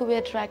কালেকশনই খুবই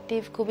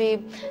অ্যাট্রাকটিভ, খুবই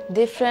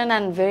ডিফারেন্ট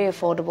অ্যান্ড ভেরি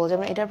অ্যাফোর্ডেবল।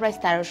 যেমন এটার price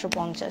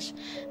 1350,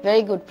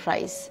 very good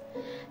price.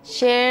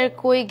 Share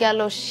কই গেল?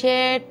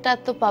 শেয়ারটা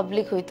তো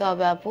পাবলিক হইতে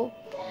হবে আপু।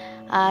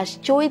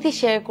 চৈতি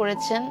শেয়ার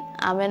করেছেন,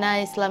 আমেনা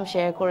ইসলাম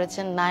শেয়ার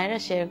করেছেন, নায়রা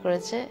শেয়ার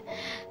করেছে,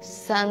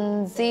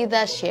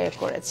 সঞ্জিদা শেয়ার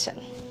করেছেন।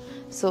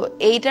 সো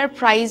এইটার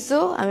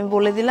প্রাইসও আমি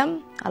বলে দিলাম।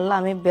 আল্লাহ,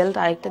 আমি বেল্ট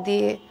আরেকটা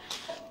দিয়ে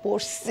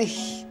পরছি,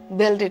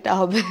 বেল্ট এটা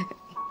হবে।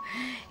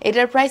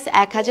 এটার প্রাইস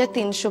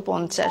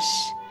 1350,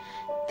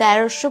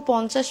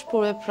 1350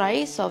 পড়বে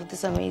price of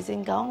this amazing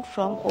gown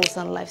from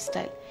ocean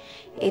lifestyle.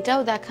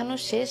 এটাও দেখানো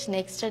শেষ,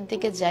 নেক্সটের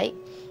দিকে যাই।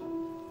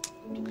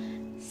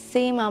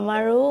 সেম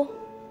আমারও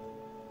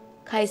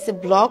খাইছে,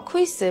 ব্লক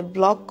হইছে,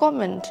 ব্লক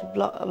কমেন্ট,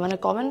 মানে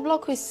কমেন্ট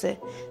ব্লক হইছে।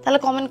 তাহলে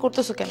কমেন্ট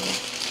করতেছো কেন?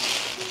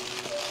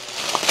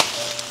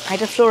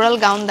 এটা ফ্লোরাল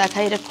গাউন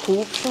দেখাই, এটা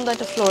খুব সুন্দর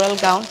একটা ফ্লোরাল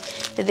গাউন,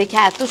 এটা দেখে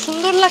এত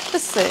সুন্দর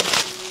লাগতেছে,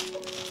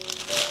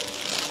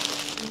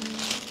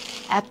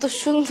 এত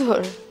সুন্দর,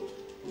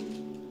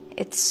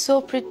 ইটস সো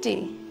প্রিটি।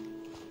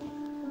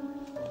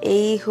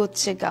 এই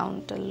হচ্ছে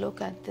গাউনটা, look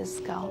at this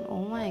gown, O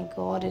my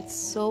god, it's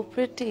so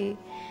pretty,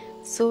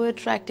 so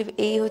attractive.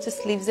 এই হচ্ছে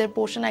স্লিভসের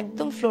পোর্শন,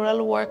 একদম ফ্লোরাল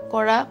ওয়ার্ক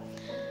করা,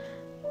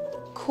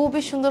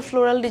 খুবই সুন্দর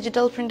ফ্লোরাল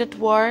ডিজিটাল প্রিন্টেড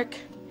ওয়ার্ক।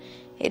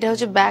 এটা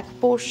হচ্ছে ব্যাক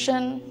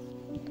পোর্শন,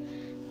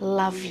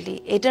 লাভলি।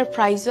 এটার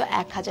প্রাইসও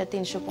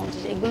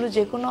 1350। এগুলো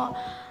যে কোনো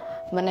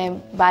মানে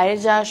বাইরে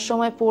যাওয়ার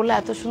সময় পরলে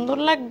এত সুন্দর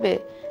লাগবে,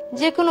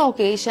 যে কোনো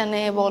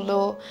ওকেশনে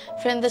বলো,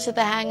 ফ্রেন্ডদের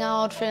সাথে হ্যাং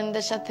আউট,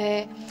 ফ্রেন্ডদের সাথে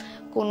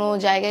কোনো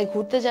জায়গায়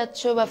ঘুরতে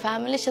যাচ্ছ বা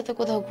ফ্যামিলির সাথে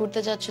কোথাও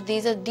ঘুরতে যাচ্ছ,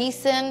 দিজ আর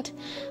ডিসেন্ট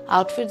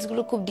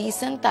আউটফিটসগুলো, খুব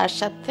ডিসেন্ট, তার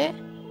সাথে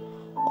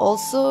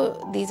also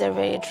these are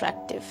very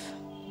attractive.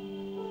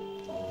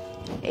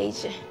 এই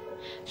যে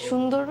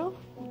সুন্দরও,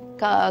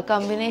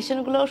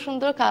 কম্বিনেশনগুলোও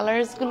সুন্দর,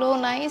 কালার্সগুলোও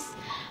নাইস,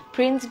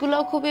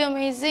 প্রিন্টসগুলোও খুবই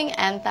অ্যামেজিং,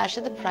 অ্যান্ড তার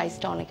সাথে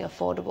প্রাইসটা অনেক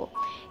অ্যাফোর্ডেবল।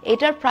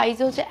 এটার প্রাইস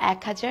হচ্ছে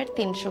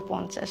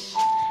 1350,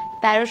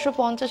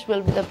 1350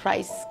 will be the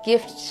price.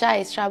 Gift চাই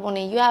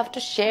Shrabani, you have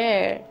to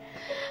share.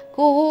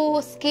 কুহু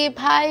স্কিপ,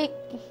 হাই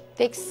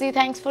দেখছি,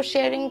 থ্যাংকস ফর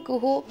শেয়ারিং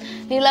কুহু।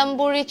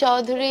 নীলাম্বরী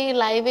চৌধুরী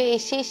লাইভে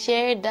এসে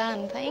share done,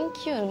 thank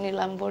you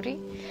Nilambari,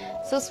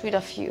 so sweet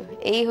of you.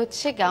 এই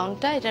হচ্ছে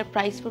গাউনটা, এটার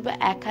প্রাইস পড়বে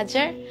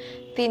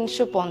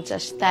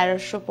 1350,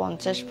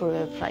 1350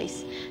 পড়বে price.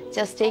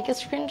 Just take a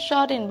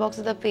screenshot, inbox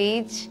the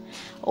page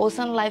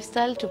ocean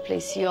lifestyle to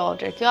place your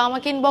order. কেউ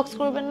আমাকে ইনবক্স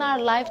করবেন না, আর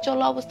লাইভ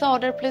চলা অবস্থা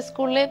অর্ডার প্লেস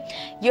করলে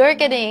you are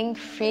getting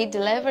free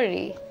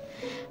delivery.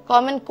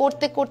 Comment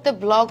করতে করতে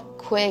ব্লগ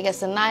হয়ে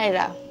গেছে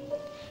নায়রা,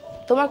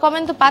 তোমার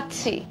কমেন্ট তো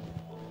পাচ্ছি।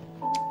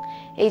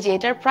 এই যে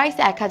এটার price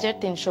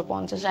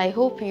 1350। I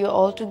hope you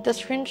all took the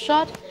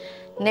screenshot.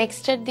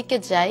 নেক্সটের দিকে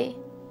যাই।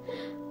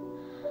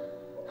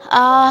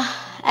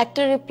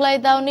 একটা রিপ্লাই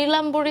দাও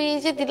নীলাম্বরী, এই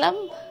যে দিলাম,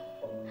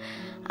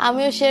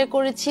 আমিও শেয়ার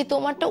করেছি।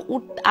 তোমারটা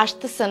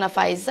আসতেছে না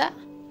ফাইজা,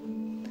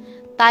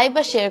 তাই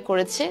বা শেয়ার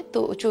করেছে, তো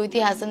চৈতি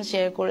হাসান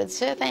শেয়ার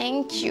করেছে,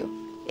 থ্যাংক ইউ।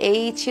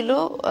 এই ছিল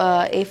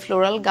এই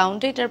ফ্লোরাল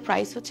গাউনটা, এটার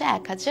প্রাইস হচ্ছে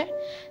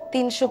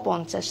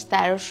 1350,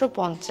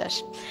 1350।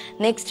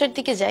 নেক্সটের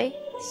দিকে যাই।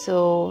 সো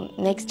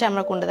নেক্সটে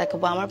আমরা কোনটা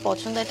দেখাবো? আমার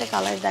পছন্দ একটা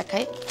কালার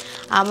দেখাই।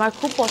 আমার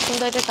খুব পছন্দ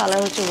একটা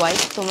কালার হচ্ছে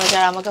হোয়াইট। তোমরা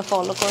যারা আমাকে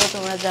ফলো করো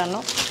তোমরা জানো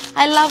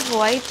আই লাভ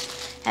হোয়াইট,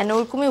 অ্যান্ড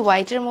ওরকমই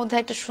হোয়াইটের মধ্যে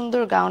একটা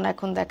সুন্দর গাউন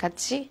এখন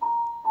দেখাচ্ছি।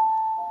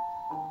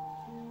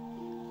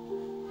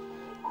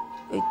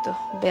 ওই তো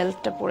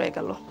বেল্টটা পড়ে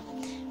গেল,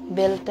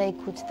 বেল্টটাই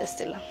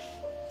খুঁজতেছিলাম।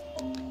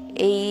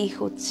 এই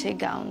হচ্ছে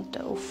গাউনটা,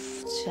 উফ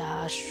যা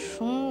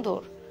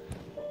সুন্দর,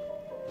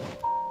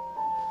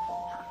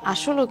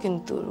 আসলে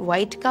কিন্তু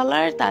হোয়াইট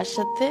কালার, তার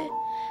সাথে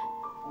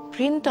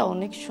প্রিন্টটা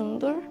অনেক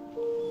সুন্দর,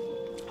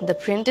 the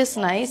print is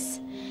nice,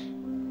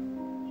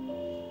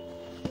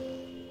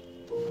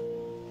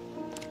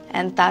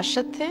 and তার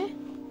সাথে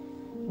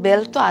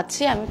বেল্ট তো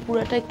আছে। আমি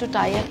পুরোটা একটু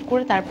টাই আপ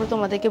করে তারপর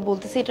তোমাদেরকে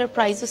বলতেছি। এটার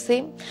প্রাইসও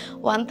সেম,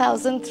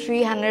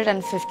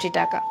 1350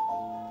 টাকা।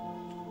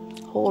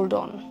 হোল্ড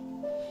অন,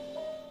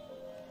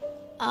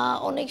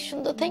 অনেক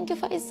সুন্দর, thank you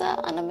Faiza.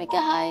 আনামিকা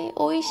high.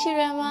 Oishi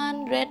Rahman,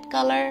 red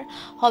colour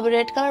হবে,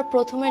 রেড কালার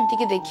প্রথমের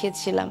দিকে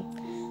দেখিয়েছিলাম,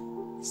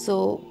 সো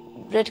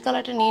রেড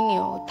কালারটা নিয়ে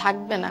নিও,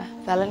 থাকবে না,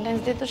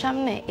 ভ্যালেন্টাইন্স ডে তো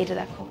সামনে। এটা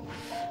দেখো,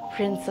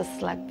 প্রিন্সেস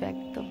লাগবে,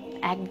 একদম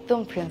একদম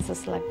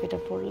প্রিন্সেস লাগবে এটা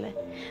পরলে,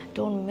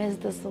 ডোন্ট মিস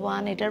দিস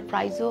ওয়ান। এটার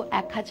প্রাইসও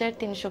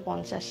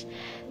 1350,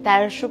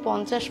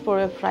 1350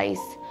 পড়বে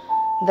প্রাইস।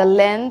 দ্য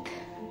লেন্থ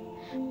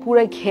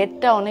পুরো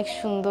ঘেরটা অনেক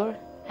সুন্দর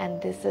and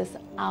this is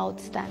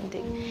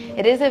outstanding.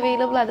 It is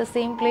available at the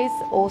same place,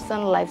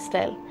 Osun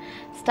Lifestyle.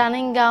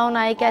 Stunning gown,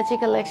 eye-catchy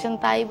collection,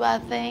 Taiba,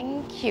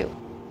 thank you.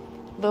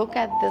 Look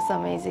at this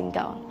amazing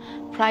gown.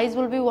 Price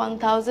will be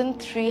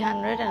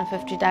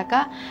 1,350 টাকা.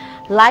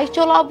 Live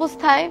চলা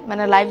অবস্থায়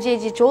মানে live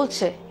যে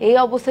চলছে এই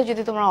অবস্থায়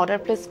যদি তোমরা অর্ডার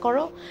প্লেস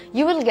করো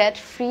you will get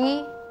free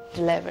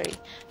delivery.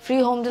 Free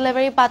home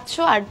delivery পাচ্ছ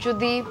আর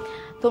যদি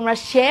তোমরা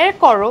শেয়ার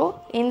করো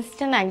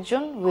ইনস্ট্যান্ট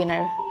একজন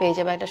উইনার পেয়ে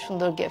যাবে একটা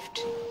সুন্দর গিফট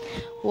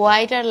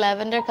হোয়াইট আর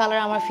ল্যাভেন্ডার কালার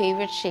আমার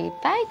ফেভারিট শেড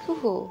তাই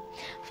কুহু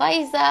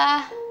ফাইজা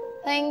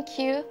thank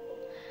you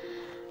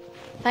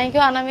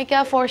Anamika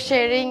for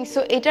sharing so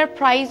এটার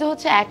প্রাইস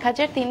হচ্ছে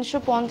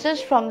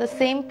 1350 from the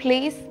same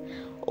place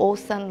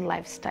Osun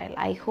Lifestyle.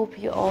 I hope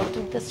you all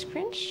took the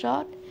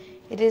screenshot.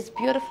 It is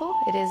beautiful,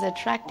 it is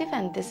attractive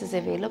and this is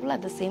available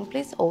at the same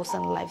place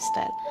Osun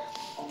Lifestyle.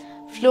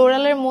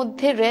 ফ্লোরালের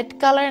মধ্যে red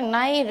colour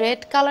নাই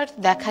red colour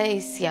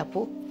দেখাইছি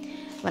আপু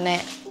মানে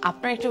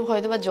আপনার একটু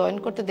হয়তো বা join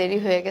করতে দেরি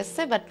হয়ে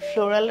গেছে বাট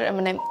ফ্লোরাল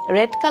মানে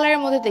রেড কালারের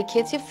মধ্যে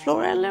দেখিয়েছি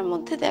ফ্লোরালের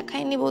মধ্যে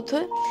দেখাইনি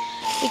বোধহয়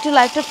একটু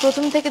লাইভটা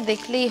প্রথম থেকে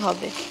দেখলেই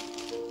হবে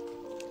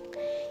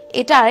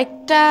এটা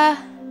আরেকটা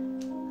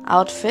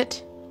outfit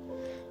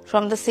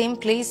from the same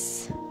place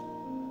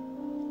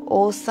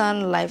Osun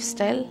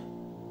Lifestyle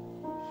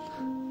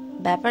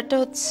ব্যাপারটা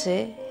হচ্ছে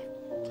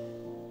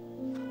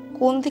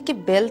কোন দিকে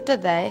বেল্টটা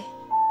দেয়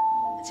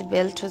যে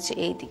বেল্ট হচ্ছে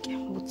এই দিকে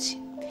বুঝছি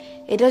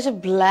এটা হচ্ছে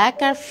ব্ল্যাক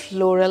আর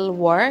ফ্লোরাল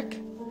ওয়ার্ক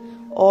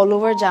অল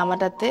ওভার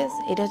জামাটাতে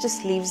এটা হচ্ছে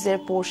স্লিভস এর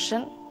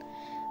পোরশন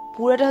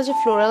পুরোটা হচ্ছে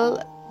ফ্লোরাল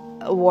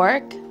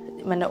ওয়ার্ক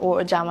মানে ও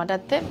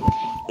জামাটাতে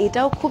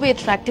এটাও খুব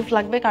অ্যাট্রাকটিভ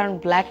লাগবে কারণ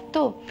ব্ল্যাক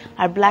তো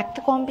আর ব্ল্যাক তো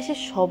কম বেশি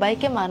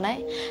সবাইকে মানায়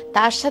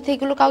তার সাথে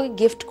এগুলো কাউকে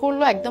গিফট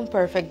করলো একদম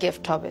পারফেক্ট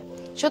গিফট হবে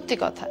সত্যি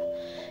কথা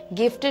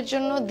গিফটের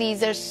জন্য these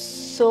are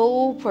so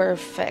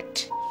perfect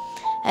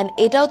and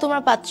এটাও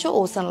তোমরা পাচ্ছ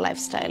ওসান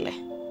লাইফস্টাইলে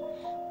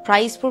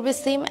প্রাইস পড়বে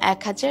সেম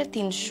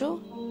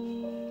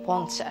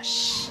 1350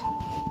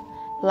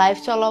 লাইভ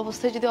চলা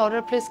অবস্থায় যদি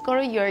অর্ডার প্লেস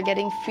করো you are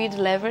getting free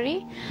delivery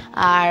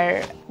আর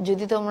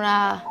যদি তোমরা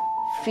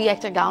ফ্রি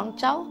একটা গাউন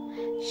চাও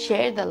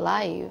share the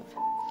live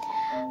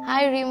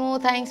Hi Rimu,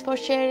 thanks for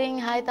sharing.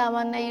 Hi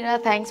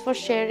Tamannaira, thanks for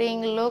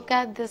sharing. Look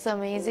at this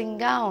amazing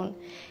gown.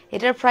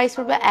 এটার প্রাইস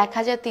পড়বে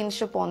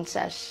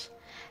 1350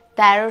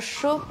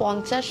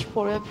 1350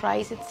 পড়বে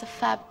price It's a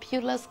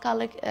fabulous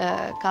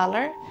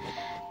color.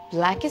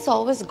 Black is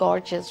always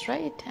gorgeous,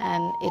 right?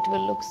 And it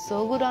will look so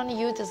good on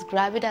you. Just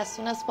grab it as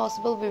soon as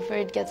possible before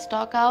it gets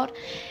stock out.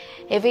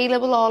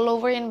 Available all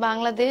over in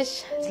Bangladesh.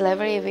 It's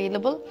delivery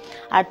available.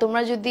 আর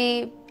তোমরা যদি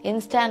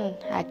instant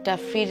একটা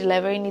free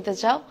delivery নিতে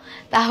চাও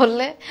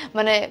তাহলে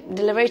মানে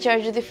delivery charge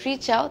যদি free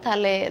চাও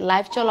তাহলে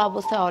লাইভ চলা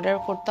অবস্থায় অর্ডার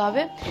করতে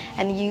হবে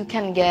and you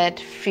can get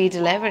free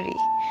delivery.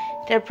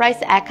 এটার price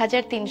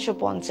 1350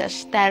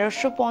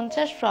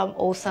 1350 from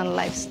Osun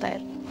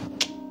Lifestyle.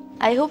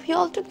 I hope you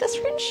all took the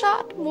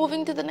screenshot.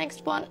 Moving to the next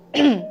one.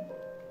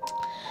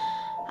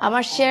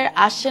 আমার শেয়ার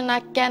আসে না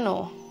কেন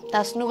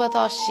তাসনুবা তো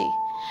আসি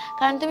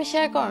কারণ তুমি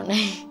শেয়ার করো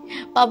নাই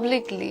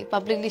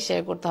পাবলিকলি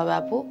শেয়ার করতে হবে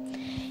আপু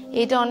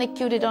এটা অনেক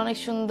কিউট এটা অনেক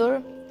সুন্দর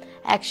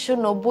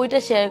 190টা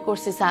শেয়ার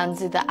করছি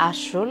সানজিদা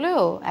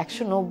আসলেও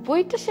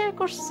 190টা শেয়ার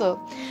করছো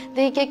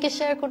দেখি কে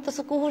শেয়ার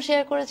করতেছো কুহু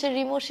শেয়ার করেছে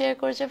রিমু শেয়ার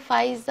করেছে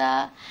ফাইজা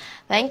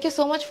thank you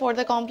so much for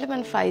the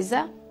compliment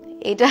ফাইজা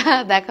এটা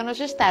দেখানো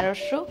শেষ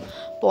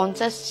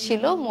 1350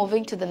 ছিল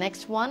moving to the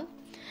next one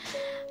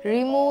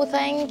Rimu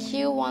thank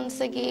you once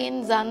again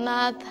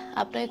জান্নাত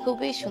আপনাকে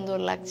খুবই সুন্দর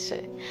লাগছে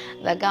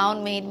the gown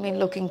made me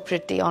looking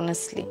pretty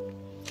honestly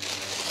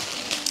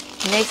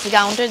next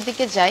গাউনটার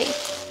দিকে যাই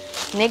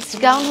নেক্সট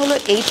গাউন হলো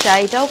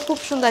এটাও খুব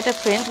সুন্দর একটা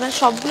প্রিন্ট মানে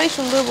সবগুলোই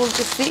সুন্দর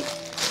বলতেছি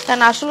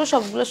কারণ আসলে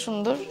সবগুলো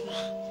সুন্দর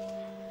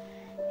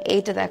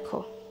এইটা দেখো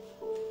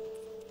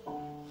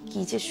কি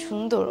যে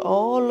সুন্দর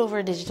all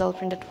over digital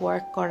printed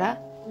work করা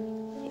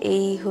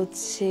এই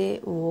হচ্ছে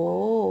ও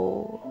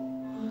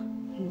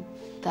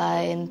the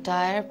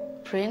entire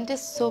print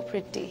is so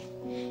pretty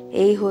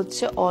এই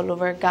হচ্ছে অল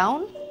ওভার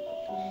গাউন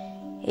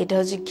এটা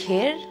হচ্ছে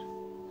ঘের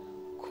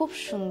খুব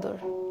সুন্দর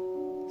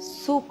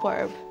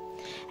superb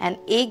and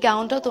এই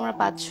গাউনটাও তোমরা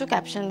পাচ্ছ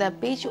caption the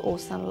page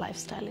Osun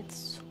Lifestyle it's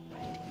so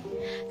pretty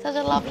such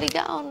a lovely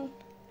gown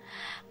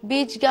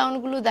beach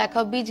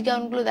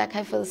গাউনগুলো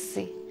দেখাই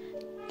ফেলছি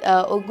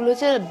ওগুলো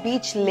হচ্ছে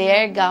বিচ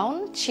লেয়ার গাউন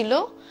ছিল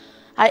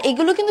আর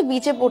এগুলো কিন্তু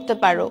বিচে পড়তে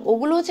পারো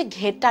ওগুলো হচ্ছে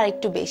ঘেরটা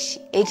আরেকটু বেশি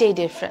এইটাই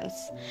ডিফারেন্স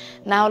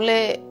না হলে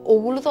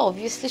ওগুলো তো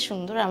অবভিয়াসলি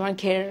সুন্দর আমার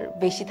ঘের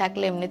বেশি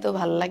থাকলে এমনিতেও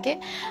ভালো লাগে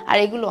আর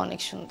এগুলো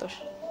অনেক সুন্দর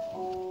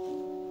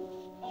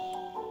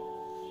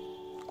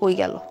কই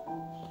গেল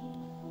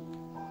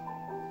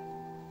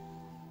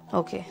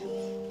ওকে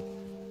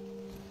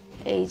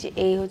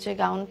এই হচ্ছে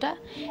গাউনটা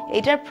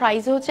এটার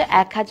প্রাইস হচ্ছে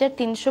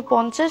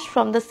 1350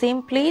 from the same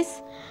place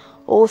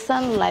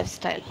Osun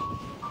Lifestyle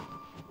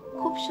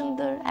খুব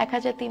সুন্দর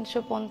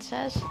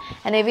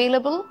 1350 and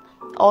available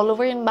all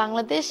over in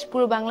Bangladesh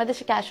পুরো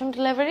বাংলাদেশে ক্যাশ অন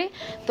ডেলিভারি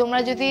তোমরা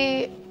যদি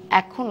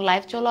এখন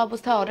লাইভ চলা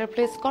অবস্থায় অর্ডার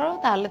প্লেস করো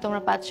তাহলে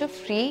তোমরা পাচ্ছ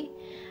ফ্রি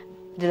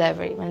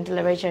ডেলিভারি, মানে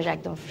ডেলিভারি চার্জ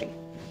একদম ফ্রি।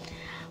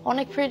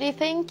 অনেক প্রিটি,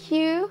 থ্যাংক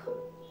ইউ।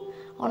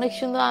 অনেক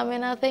সুন্দর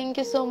Amena, thank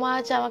you so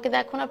much. আমাকে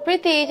দেখো না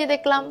প্রীতি, এই যে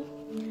দেখলাম।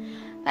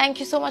 Thank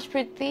you so much,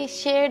 Preeti.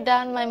 Share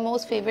done, my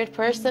most favorite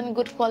person.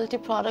 Good quality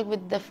product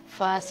with the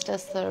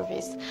fastest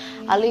service.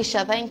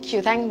 Alicia, thank you.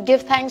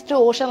 Give thanks to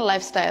Osun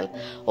Lifestyle.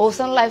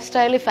 Osun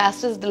Lifestyle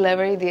fastest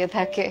delivery দিয়ে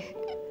থাকে।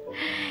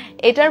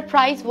 এটার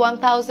price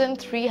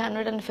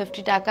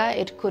 1350 টাকা।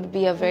 It could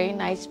be a very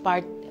nice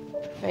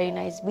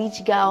beach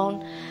gown.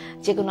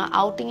 যে কোনো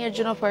outing এর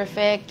জন্য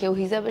perfect, কেউ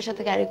হিজাবের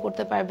সাথে ক্যারি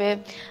করতে পারবে।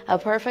 A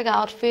perfect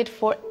outfit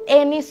for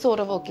any sort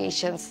of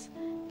occasions.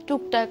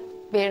 টুকটাক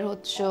বের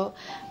হচ্ছ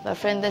বা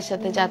ফ্রেন্ডদের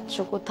সাথে যাচ্ছ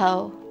কোথাও,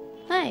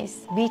 নাইস,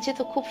 বিচে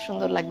তো খুব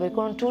সুন্দর লাগবে।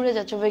 কোন ট্যুরে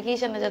যাচ্ছ,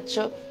 ভ্যাকেশনে যাচ্ছ,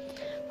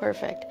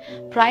 পারফেক্ট।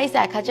 প্রাইস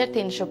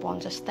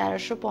 1350,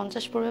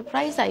 1350 পড়বে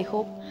price. I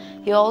hope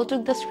you all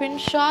took the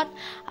screenshot.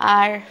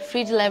 R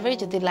free delivery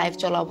যদি লাইভ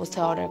চলা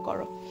অবস্থায় অর্ডার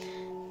করো।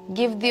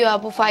 গিভ দিও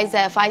আপু।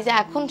 ফাইজা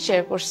এখন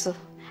শেয়ার করছো,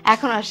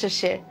 এখন আসছে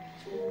শেয়ার।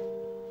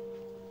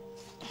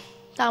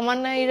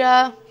 তামান্না ইরা,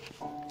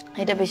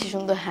 এটা বেশি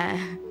সুন্দর। হ্যাঁ,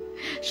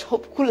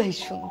 সবগুলাই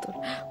সুন্দর।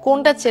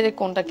 কোনটা ছেড়ে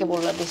কোনটাকে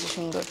বললা বেশি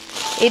সুন্দর?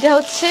 এটা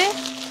হচ্ছে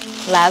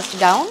লাস্ট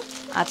গাউন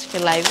আজকে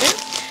লাইভে,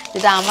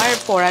 যেটা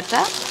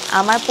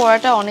আমার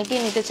পরাটা অনেকেই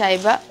নিতে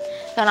চাইবা,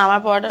 কারণ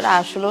আমার পরাটা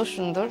আসলেও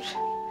সুন্দর।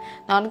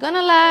 Not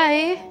gonna lie,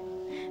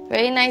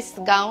 very nice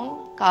gown.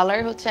 Colour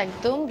হচ্ছে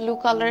একদম ব্লু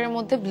কালারের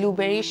মধ্যে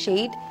blueberry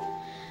shade.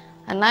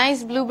 A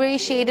nice blueberry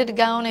shaded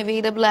gown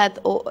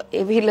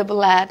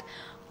available at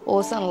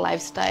Osun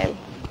Lifestyle.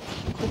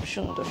 খুব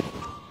সুন্দর।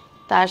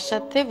 তার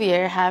সাথে we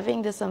are having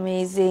this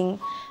amazing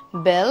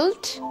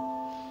belt.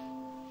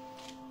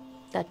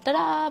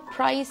 তারা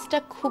প্রাইসটা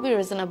খুবই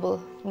রিজনেবল।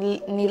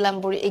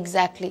 নীলাম্বরী,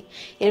 এক্স্যাক্টলি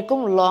এরকম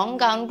লং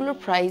গাউনগুলোর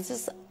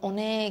প্রাইসেস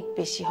অনেক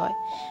বেশি হয়,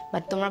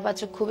 বাট তোমরা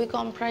পাচ্ছ খুবই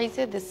কম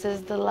প্রাইসে। This is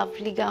the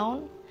lovely gown.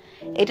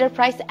 এটার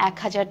প্রাইস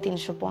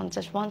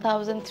 1350,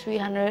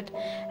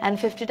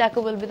 1350 টাকা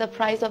will be the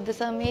price of this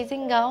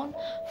amazing gown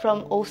from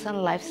Osun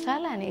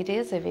Lifestyle and it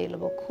is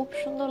available. খুব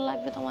সুন্দর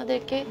লাগবে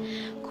তোমাদেরকে,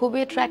 খুবই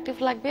অ্যাট্রাকটিভ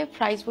লাগবে।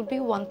 প্রাইস would be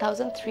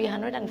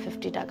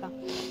 1350 টাকা।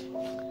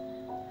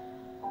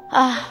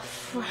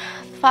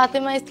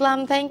 Fatima Islam,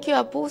 thank you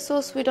Apu, so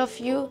sweet of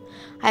you.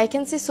 I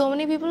can see so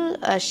many people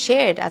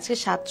shared. আজকে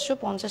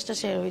 750টা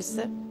share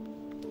হয়েছে,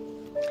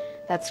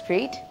 that's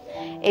great.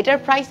 এটার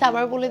প্রাইস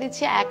আবার বলে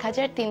দিচ্ছি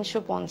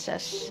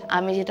 1350।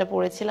 আমি যেটা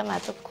পড়েছিলাম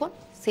এতক্ষণ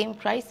সেম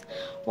প্রাইস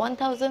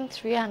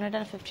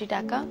 1350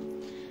 টাকা।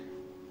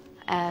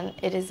 and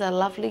it is a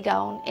lovely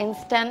gown.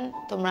 instant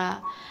তোমরা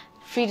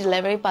ফ্রি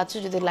ডেলিভারি পাচ্ছ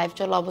যদি লাইভ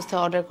চলা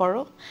অবস্থায় অর্ডার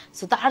করো।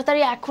 সো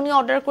তাড়াতাড়ি এখনই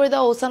অর্ডার করে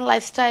দাও ওসান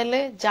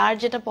লাইফস্টাইলে, যার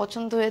যেটা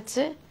পছন্দ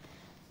হয়েছে।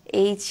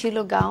 এই ছিল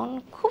গাউন,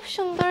 খুব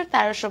সুন্দর,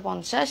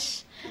 1350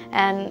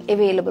 অ্যান্ড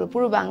অ্যাভেলেবল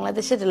পুরো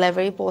বাংলাদেশে।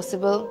 Delivery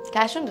possible,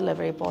 cash on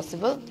delivery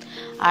possible.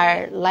 R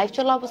live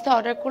চলা অবস্থায়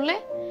অর্ডার করলে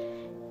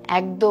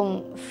একদম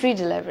ফ্রি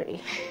ডেলিভারি,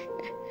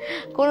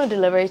 কোনো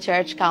ডেলিভারি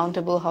চার্জ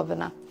কাউন্টেবল হবে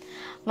না।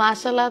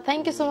 মাশাআল্লাহ,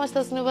 thank you so much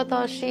Tasnuva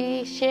তশি,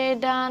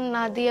 শেরডান,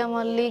 Nadia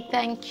Mallick,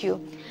 thank you.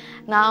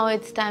 Now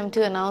it's time to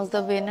announce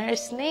the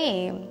winner's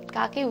name.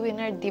 কাকে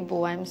উইনার দিব?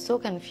 I am so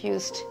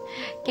confused.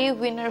 K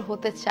winner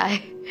হতে চায়?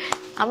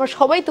 আমরা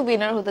সবাই তো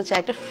উইনার হতে চাই।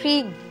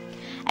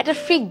 একটা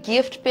ফ্রি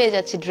গিফট পেয়ে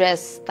যাচ্ছি,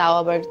 ড্রেস, তাও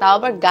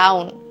আবার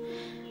গাউন।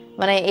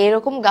 মানে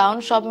এরকম গাউন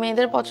সব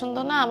মেয়েদের পছন্দ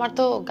না, আমার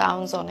তো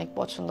গাউনস অনেক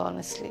পছন্দ।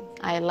 Honestly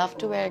I love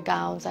to wire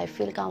গাউনস, I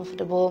feel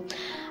comfortable,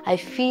 I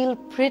feel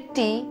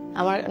pretty.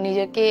 আমার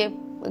নিজেকে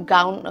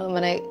গাউন,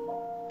 মানে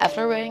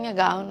after wearing a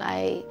gown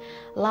I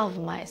love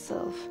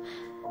myself.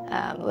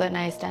 when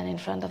I stand in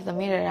front of the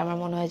mirror, আমার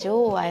মনে হয় যে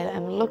I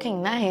am looking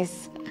nice.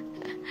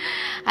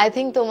 I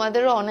think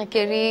তোমাদেরও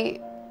অনেকেরই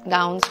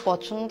গাউনস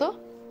পছন্দ।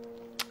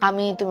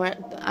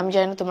 আমি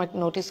জানি না তোমরা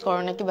নোটিস করো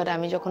নাকি, বাট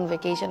আমি যখন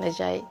ভ্যাকেশনে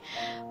যাই,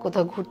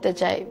 কোথাও ঘুরতে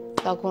যাই,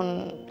 তখন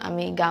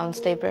আমি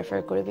গাউনসটাই প্রেফার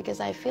করি, because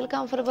I feel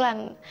comfortable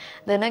and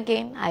then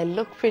again I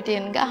look pretty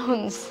in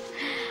গাউনস।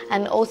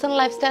 And ocean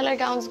লাইফস্টাইলের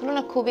গাউনসগুলো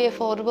না খুবই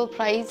অ্যাফোর্ডেবল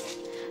প্রাইস,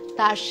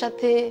 তার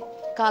সাথে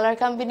কালার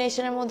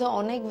কম্বিনেশনের মধ্যে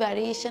অনেক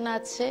ভ্যারিয়েশন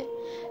আছে।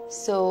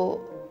 সো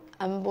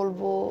আমি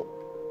বলবো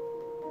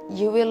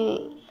you will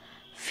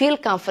feel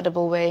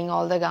comfortable wiring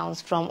all the গাউনস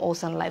from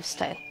ocean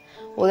lifestyle.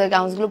 ওদের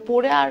গাউনসগুলো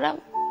পরে আরাম,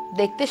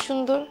 দেখতে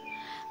সুন্দর,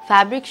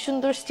 ফ্যাব্রিক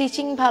সুন্দর,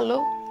 স্টিচিং ভালো,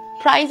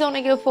 প্রাইস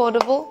অনেক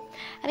affordable,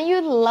 and you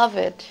will love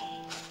it.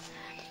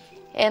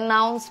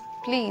 Announce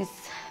please,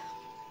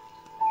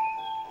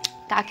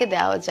 কাকে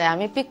দেওয়া যায়?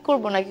 আমি পিক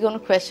করবো নাকি কোনো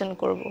কোয়েশ্চেন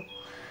করবো?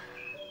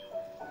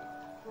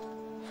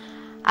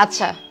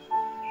 আচ্ছা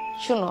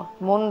শুনো,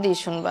 মন দিয়ে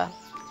শুনবা।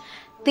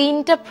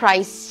 3টা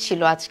প্রাইস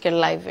ছিল আজকের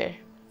লাইভের,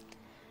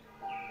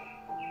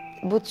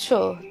 বুঝছো?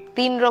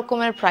 3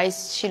 রকমের প্রাইস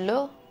ছিল।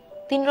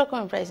 3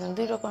 রকমের প্রাইস না,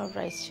 2 রকমের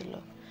প্রাইস ছিল।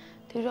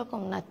 2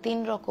 রকম না, 3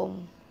 রকম।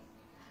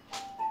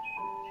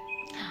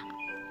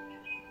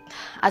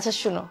 আচ্ছা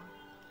শুনো,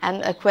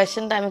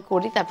 কোয়েশ্চেনটা আমি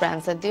করি, তারপর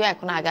অ্যান্সার দিও।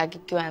 এখন আগে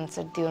কেউ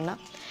অ্যান্সার দিও না।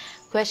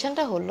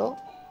 কোয়েশ্চেনটা হলো,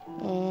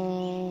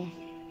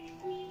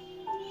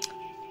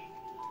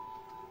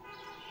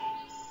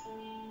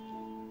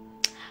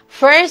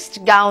 ফার্স্ট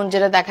গাউন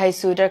যেটা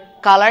দেখাইছো ওটার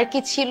কালার কি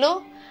ছিল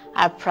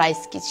আর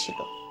প্রাইস কি ছিল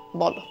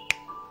বলো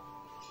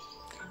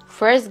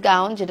ফার্স্ট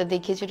গাউন যেটা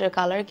দেখিয়েছি ওটার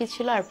কালার কি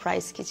ছিল আর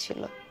প্রাইস কি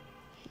ছিল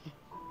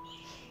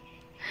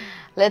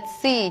লেটস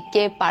সি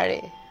কে পারে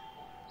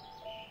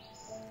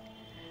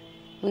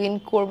উইন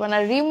করবে না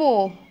রিমু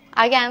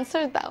আগে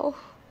অ্যান্সার দাও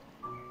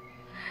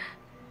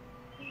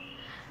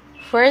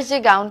ফার্স্ট যে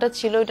গাউনটা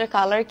ছিল ওটার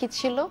কালার কি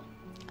ছিল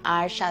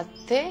আর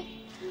সাথে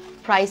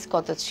প্রাইস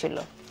কত ছিল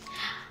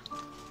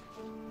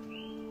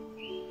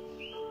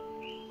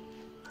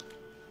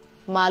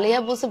মালিয়া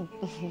বলছে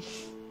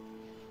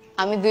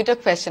আমি দুইটা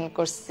কোয়েশ্চেন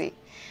করছি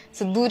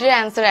সো দুইটার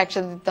অ্যান্সার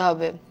একসাথে দিতে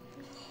হবে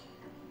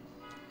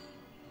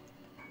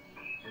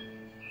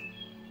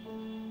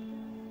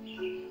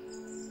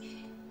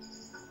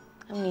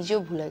আমি নিজেও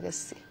ভুলে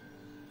গেছি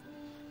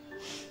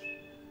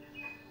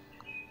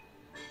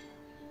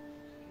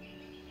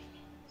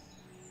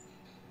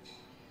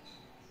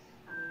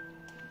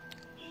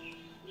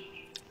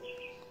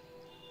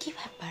কি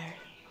ব্যাপার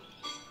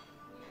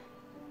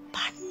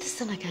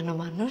পারতেছে না কেন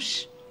মানুষ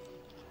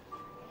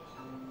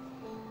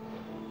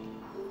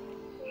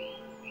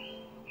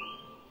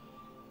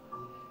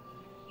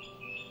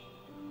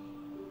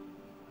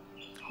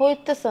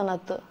হইতেছে না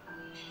তো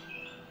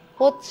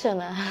হচ্ছে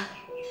না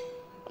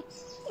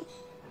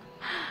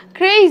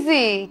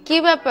ক্রেজি কি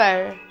ব্যাপার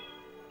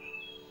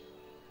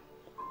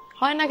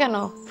হয় না কেন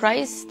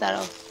প্রাইস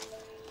দাঁড়াও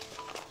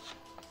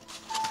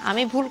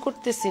আমি ভুল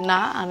করতেছি না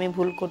আমি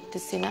ভুল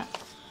করতেছি না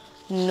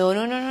no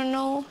no no no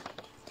no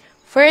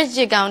first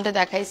যে গাউনটা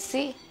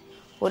দেখাইছি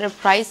ওটার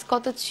প্রাইস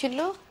কত ছিল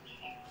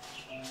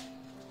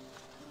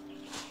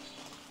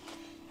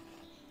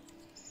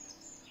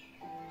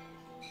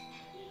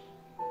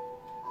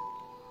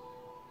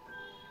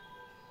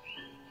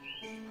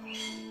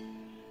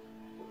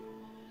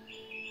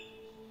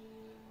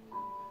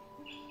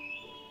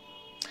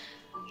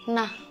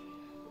না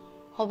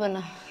হবে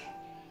না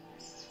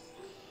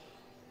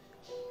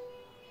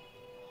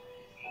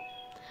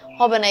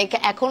হবে না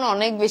এখন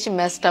অনেক বেশি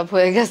মেসড আপ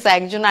হয়ে গেছে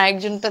একজন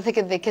আরেকজনটা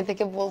থেকে দেখে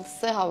দেখে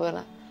বলছে হবে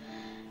না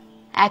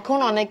এখন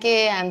অনেকে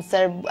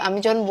অ্যান্সার আমি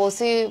যখন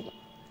বসি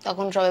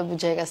তখন সবাই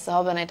বুঝে গেছে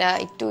হবে না এটা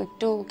একটু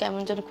একটু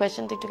কেমন যেন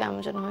কোয়েশ্চেনটা একটু কেমন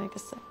যেন হয়ে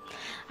গেছে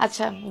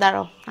আচ্ছা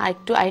দাঁড়াও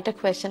আরেকটা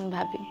কোয়েশ্চেন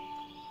ভাবি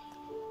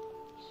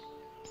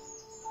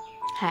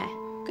হ্যাঁ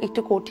একটু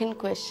কঠিন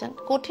কোয়েশ্চেন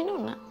কঠিনও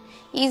না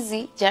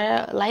ইজি যারা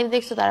লাইভ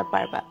দেখছো তারা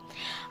পারবা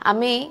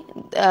আমি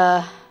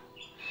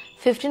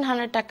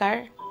 1500 টাকার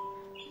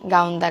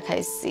গাউন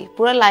দেখাইছি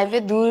পুরো লাইভে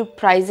দুই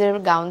প্রাইজের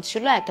গাউন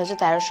ছিল একটা হচ্ছে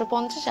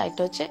 1350 আর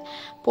একটা হচ্ছে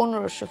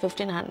 1500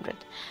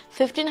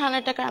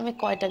 1500 টাকার আমি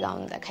কয়টা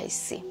গাউন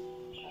দেখাইছি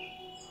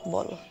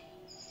বলো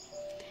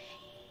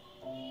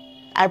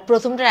আর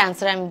প্রথমটার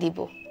অ্যান্সার আমি দিব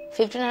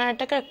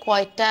 1500 টাকার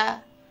কয়টা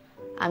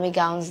আমি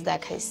গাউনস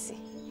দেখাইছি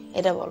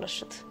এটা বলো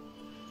শুধু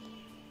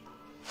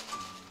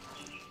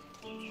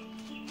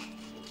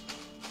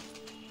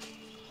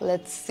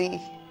Let's see.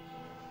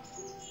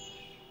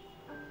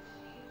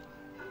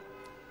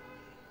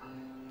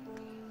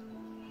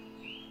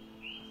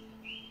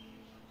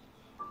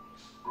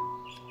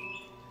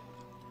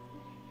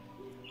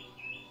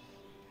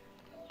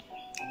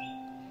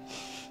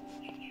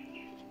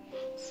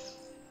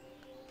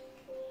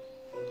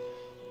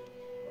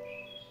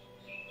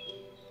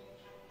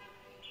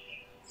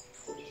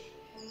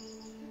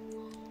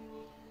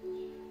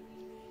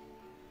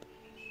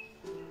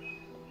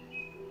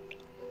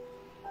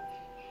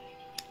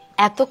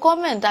 এত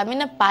কমেন্ট আমি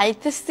না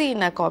পাইতেছি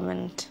না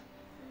কমেন্ট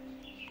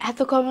এত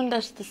কমেন্ট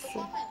আসতেছে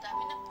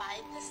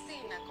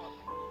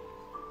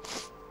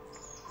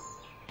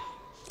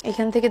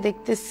এখান থেকে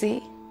দেখতেছি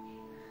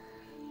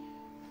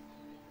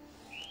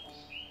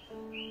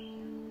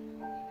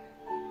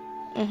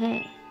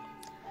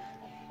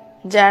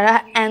যারা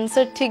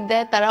অ্যান্সার ঠিক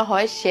দেয় তারা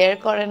হয় শেয়ার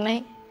করে নাই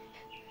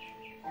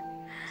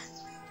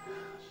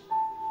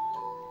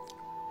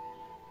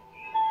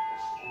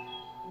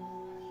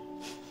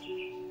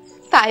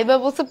তাই বা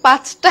বলছে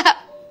পাঁচটা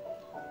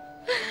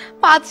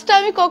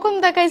আমি কখন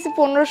দেখাইছি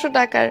 1500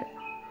 টাকার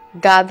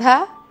গাধা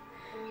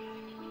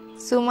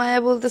সুমায়া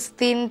বলতেছে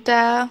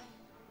 3টা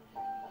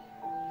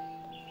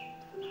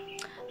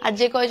আর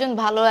যে কয়জন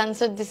ভালো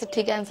অ্যান্সার দিছে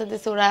ঠিক অ্যান্সার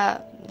দিছে ওরা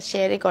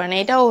শেয়ারই করে না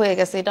এটাও হয়ে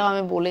গেছে এটাও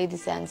আমি বলেই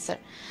দিছি অ্যান্সার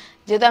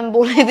যেহেতু আমি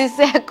বলে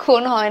দিছি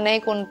এখন হয় নাই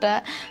কোনটা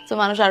তো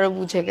মানুষ আরো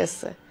বুঝে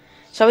গেছে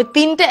সবাই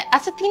 3টে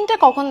আচ্ছা 3টা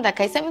কখন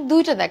দেখাইছি আমি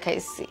 2টা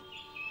দেখাইছি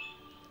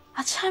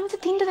আচ্ছা আমি তো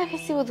 3টা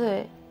দেখাইছি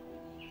বোধহয়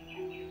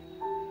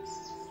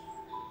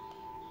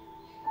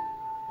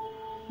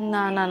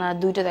না না না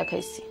 2টা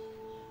দেখাইছি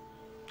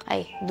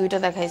দুইটা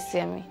দেখাইছি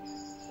আমি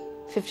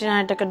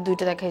 1500 টাকার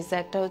 2টা দেখাইছি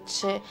একটা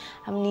হচ্ছে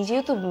আমি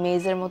নিজেও তো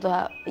মেজের মতো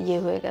ইয়ে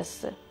হয়ে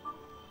গেছে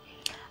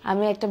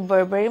আমি একটা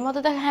বারবারির মতো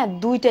হ্যাঁ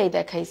 2টাই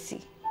দেখাইছি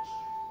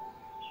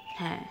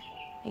হ্যাঁ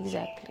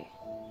এক্স্যাক্টলি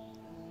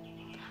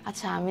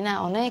আচ্ছা আমি না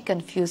অনেক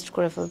কনফিউজড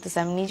করে ফেলতেছি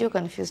আমি নিজেও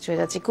কনফিউজড হয়ে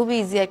যাচ্ছি খুব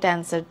ইজি একটা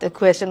অ্যান্সার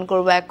কোয়েশ্চেন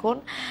করবো এখন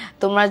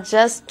তোমরা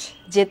জাস্ট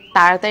যে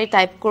তাড়াতাড়ি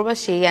টাইপ করবা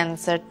সেই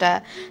অ্যান্সারটা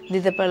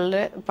দিতে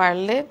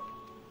পারলে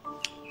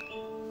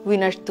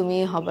উইনার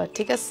তুমিই হবা,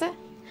 ঠিক আছে?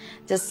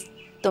 জাস্ট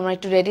তোমরা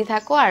একটু রেডি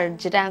থাকো, আর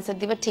যেটা অ্যান্সার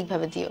দিবা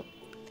ঠিকভাবে দিও।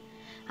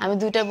 আমি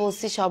 2টা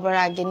বলছি সবার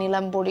আগে,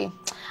 নিলাম পড়ি।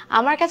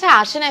 আমার কাছে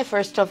আসে নাই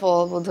ফার্স্ট অফ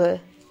অল বোধহয়।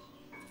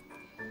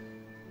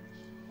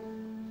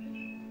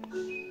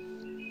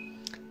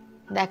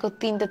 দেখো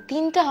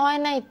 3টা হয়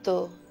নাই তো,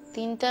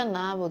 3টা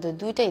না বোধহয়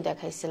 2টাই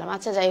দেখাইছিলাম।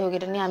 আচ্ছা যাই হোক,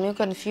 এটা নিয়ে আমিও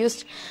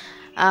কনফিউজড।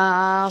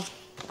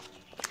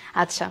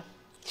 আচ্ছা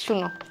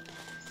শুনো,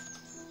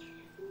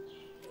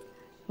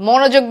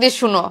 মনোযোগ দিয়ে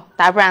শুনো,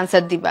 তারপর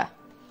অ্যান্সার দিবা।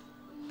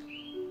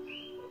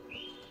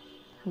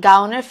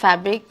 গাউনের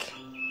ফ্যাব্রিক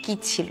কি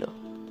ছিল?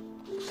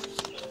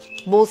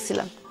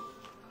 বলছিলাম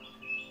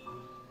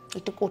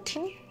একটু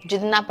কঠিন,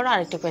 যদি না পারো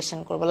আরেকটা কোয়েশ্চেন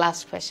করবো,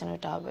 লাস্ট কোয়েশ্চেন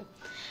ওটা হবে।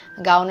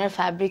 গাউনের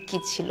ফ্যাব্রিক কি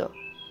ছিল?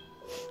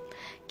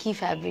 কি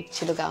ফ্যাব্রিক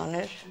ছিল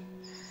গাউনের?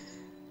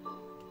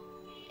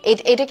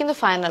 এটা কিন্তু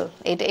ফাইনাল,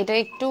 এটা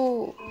একটু,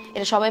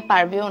 এটা সবাই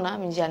পারবেও না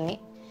আমি জানি,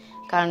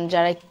 কারণ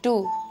যারা একটু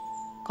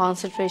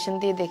কনসেন্ট্রেশন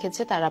দিয়ে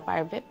দেখেছে তারা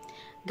পারবে।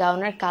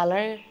 গাউনের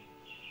কালার,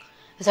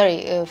 সরি,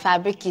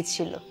 ফ্যাব্রিক কি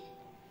ছিল?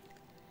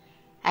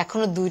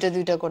 এখনো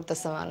 2টা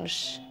করতেছে মানুষ।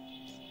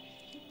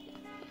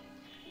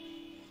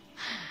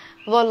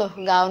 বলো,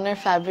 গাউনের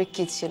ফ্যাব্রিক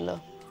কি ছিল?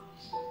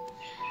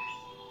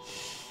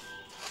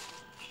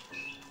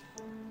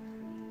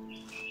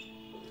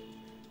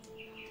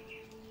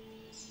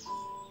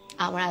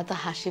 আমার এত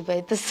হাসি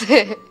পাইতেছে।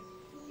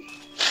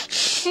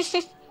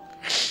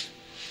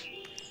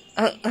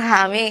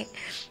 আমি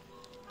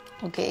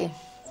ওকে,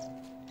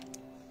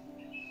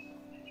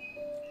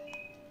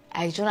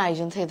 একজন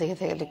আরেকজন থেকে দেখে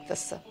থেকে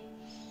লিখতেছে,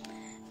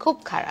 খুব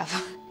খারাপ।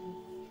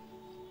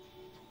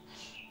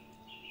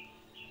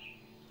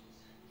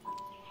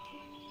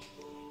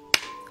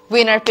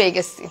 উইনার পেয়ে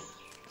গেছি,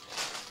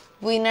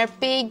 উইনার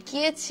পেয়ে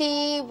গিয়েছি,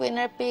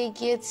 উইনার পেয়ে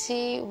গিয়েছি,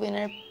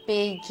 উইনার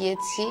পেয়ে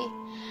গিয়েছি।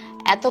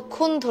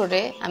 এতক্ষণ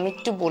ধরে আমি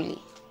একটু বলি,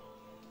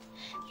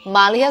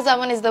 মালিহা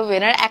জামান ইজ দ্য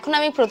উইনার। এখন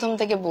আমি প্রথম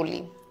থেকে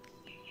বলি,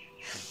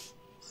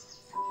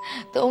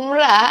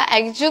 তোমরা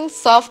একজন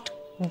সফট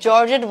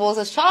জর্জেট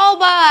বলছে,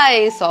 সবাই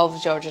সফট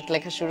জর্জেট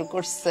লেখা শুরু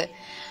করছে,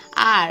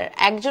 আর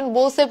একজন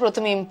বলছে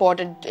প্রথমে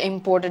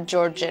ইম্পোর্টেড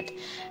জর্জেট।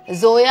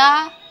 জোয়া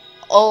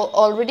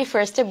অলরেডি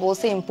ফার্স্টে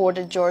বলছে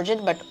imported georgette,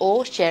 but O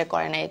share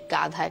করে নাই,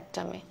 গাধা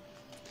একটা মেয়ে।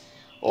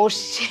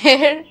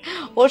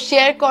 ও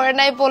শেয়ার করে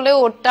নাই বলে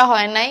ওরটা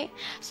হয় নাই।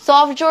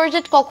 সফট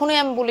জর্জেট কখনোই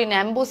আমি বলি না,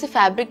 আমি বলছি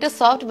ফ্যাব্রিকটা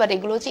সফট, বাট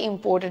এগুলো হচ্ছে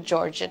ইম্পোর্টেড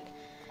জর্জেট,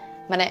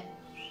 মানে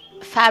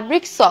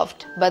fabric soft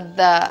but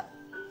the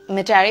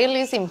material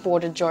is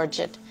imported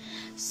georgette.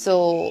 So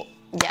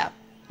yeah,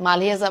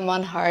 Malia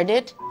Zaman heard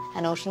it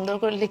and ও সুন্দর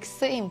করে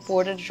লিখছে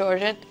imported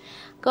georgette.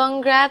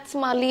 Congrats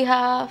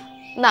Maliha.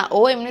 না,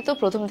 ও এমনি তো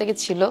প্রথম থেকে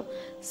ছিল,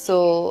 so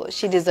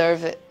she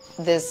deserve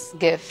this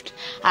gift.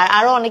 আর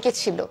আরো অনেকে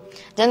ছিল,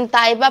 যেন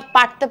তাইবা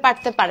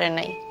পারতে পারে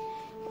নাই।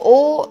 ও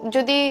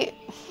যদি,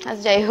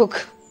 যাই হোক,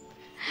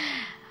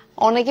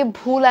 অনেকে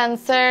ভুল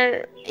অ্যান্সার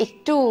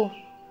একটু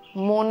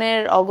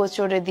মনের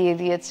অগোচরে দিয়ে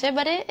দিয়েছে,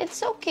 but it's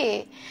okay.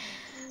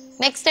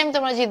 Next time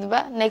তোমরা জিতবা,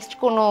 নেক্সট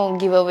কোনো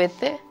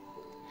গিভঅ্যাওয়েতে।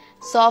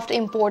 সফট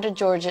ইম্পোর্টেড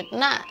জর্জেট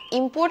না,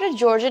 ইম্পোর্টেড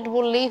জর্জেট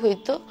বললেই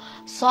হইতো।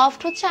 সফট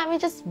হচ্ছে আমি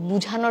জাস্ট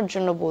বুঝানোর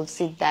জন্য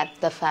বলছি that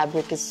the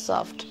fabric is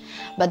soft,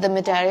 but the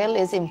material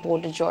is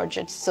imported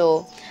georgette. So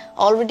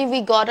already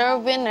we got hour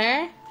winner.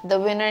 The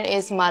winner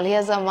is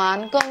Maliha Zaman.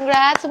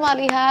 Congrats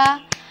Maliha,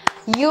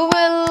 you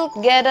will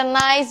get a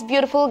nice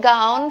beautiful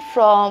gown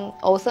from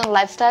Osun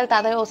Lifestyle.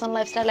 তাদের Osun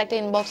Lifestyle একটা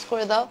inbox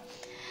করে দাও।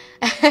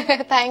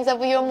 Thanks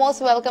Apu, you're most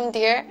welcome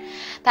dear.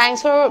 Thanks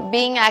for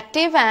being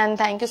active and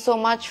thank you so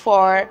much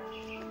for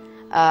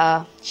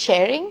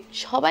sharing.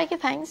 সবাইকে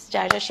thanks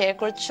যারা share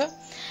করছো,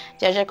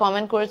 যারা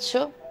comment করছো।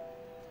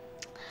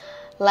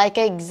 Like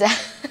an exam.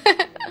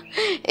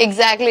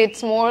 Exactly,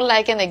 it's more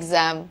like an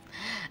exam.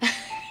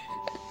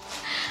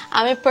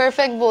 আমি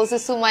perfect বলছি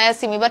Sumaiya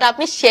Simi, but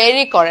আপনি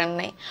শেয়ারই করেন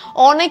নাই।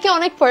 অনেকে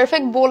অনেক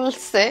পারফেক্ট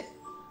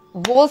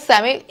বলছে,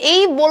 আমি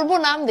এই বলবো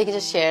নাম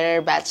দেখেছি,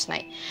 শেয়ারের ব্যাচ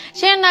নাই।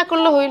 শেয়ার না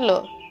করলে হইলো,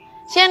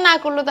 শেয়ার না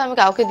করলে তো আমি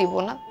কাউকে দিব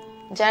না।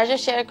 যারা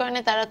শেয়ার করে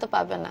নাই তারা তো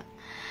পাবে না।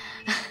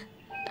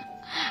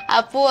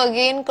 আপু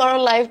अगेन করো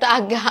লাইভটা,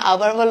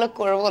 আবার বলো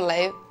করবো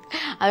লাইভ।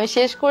 আমি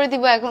শেষ করে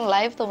দিব এখন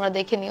লাইভ, তোমরা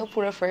দেখে নিও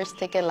পুরো ফার্স্ট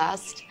থেকে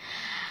লাস্ট।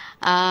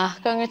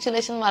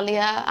 কংগ্রেচুলেশন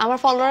মালিয়া। আমার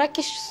ফলোয়াররা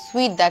কি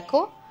সুইট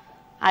দেখো,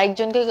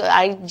 আরেকজনকে,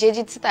 যে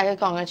জিতছে তাকে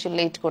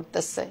কংগ্রাচুলেট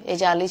করতেছে। এই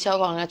যে আলিশাও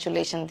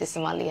কংগ্রাচুলেশন দিছে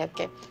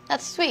মালিয়াকে,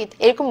 দ্যাটস সুইট।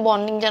 এরকম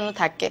বন্ডিং যেন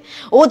থাকে,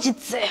 ও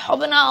জিতছে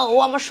হবে না ও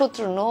আমার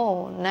শত্রু, নো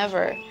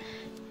নেভার।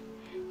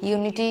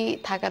 ইউনিটি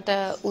থাকাটা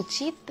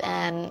উচিত,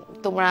 এন্ড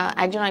তোমরা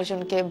একজন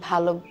আরেকজনকে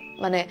ভালো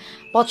মানে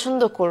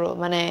পছন্দ করো,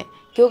 মানে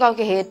কেউ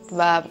কাউকে হেট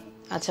বা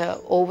আচ্ছা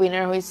ও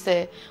উইনার হয়েছে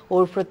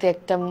ওর প্রতি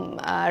একটা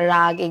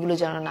রাগ এগুলো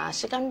যেন না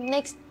আসে, কারণ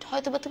নেক্সট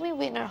হয়তো বা তুমি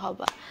উইনার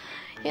হবা,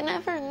 ইউ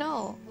নেভার নো।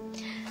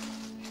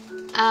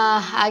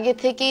 আগে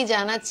থেকেই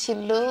জানা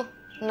ছিল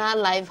না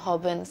লাইভ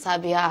হবেন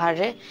সাবিয়া।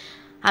 আহারে,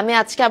 আমি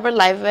আজকে আবার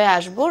লাইভে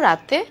আসবো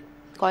রাতে।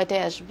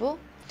 কয়টায় আসবো?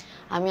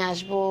 আমি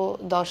আসবো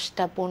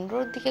 10টা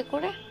 15 দিকে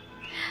করে,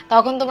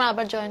 তখন তোমরা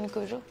আবার জয়েন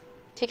করো।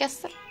 ঠিক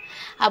আছে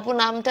আপু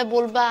নামটা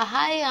বলবা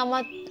high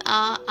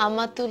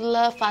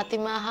Amatullah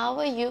Fatima how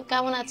are you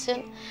কেমন আছেন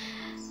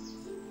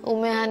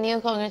উমেহানিও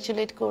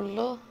কংগ্রেচুলেট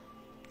করলো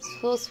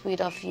so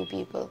sweet of you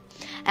people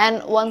and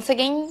once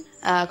again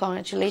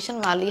congratulations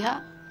Maliha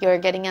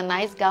you're getting a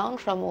nice gown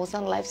from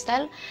Osun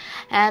Lifestyle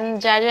and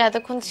যারা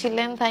এতক্ষণ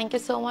ছিলেন thank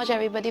you so much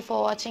everybody for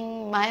watching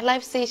my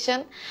live session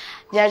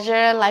যারা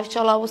live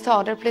চলা অবস্থায়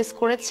order place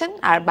করেছেন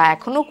আর বা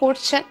এখনো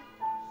করছেন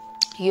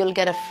you'll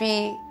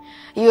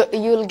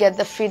get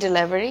the free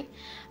delivery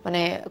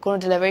মানে কোনো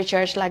ডেলিভারি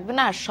চার্জ লাগবে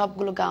না আর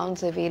সবগুলো গাউনস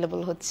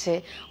अवेलेबल হচ্ছে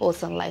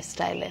Osun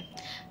Lifestyle এ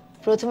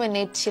প্রথমে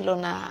নেট ছিল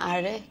না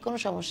আরে কোনো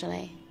সমস্যা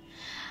নাই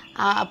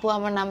আপু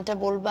আমার নামটা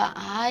বলবা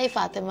হাই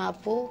ফাতেমা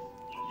আপু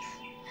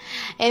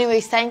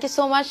anyways thank you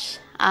so much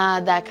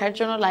দেখার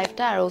জন্য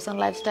লাইভটা আর Osun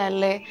Lifestyle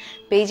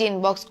পেজে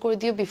ইনবক্স করে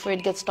দিও before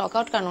it gate stock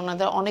out কারণ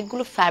ওনাদের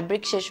অনেকগুলো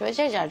ফ্যাব্রিক শেষ হয়ে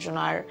যায় যার জন্য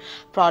আর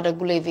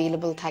প্রোডাক্টগুলো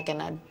अवेलेबल থাকে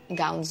না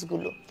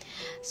গাউনসগুলো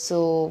so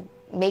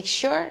make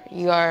sure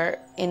you are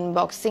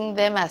inboxing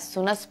them as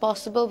soon as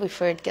possible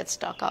before it gets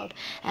stock out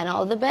and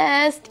all the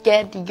best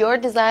get your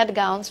desired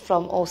gowns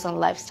from Osun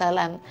Lifestyle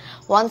and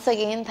once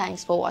again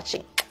thanks for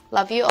watching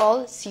love you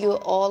all see you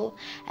all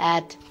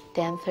at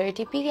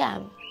 10:30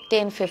 p.m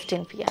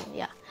 10:15 p.m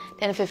yeah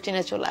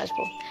 10:15 এ চলে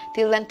আসবো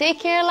till then take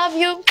care love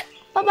you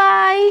bye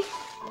bye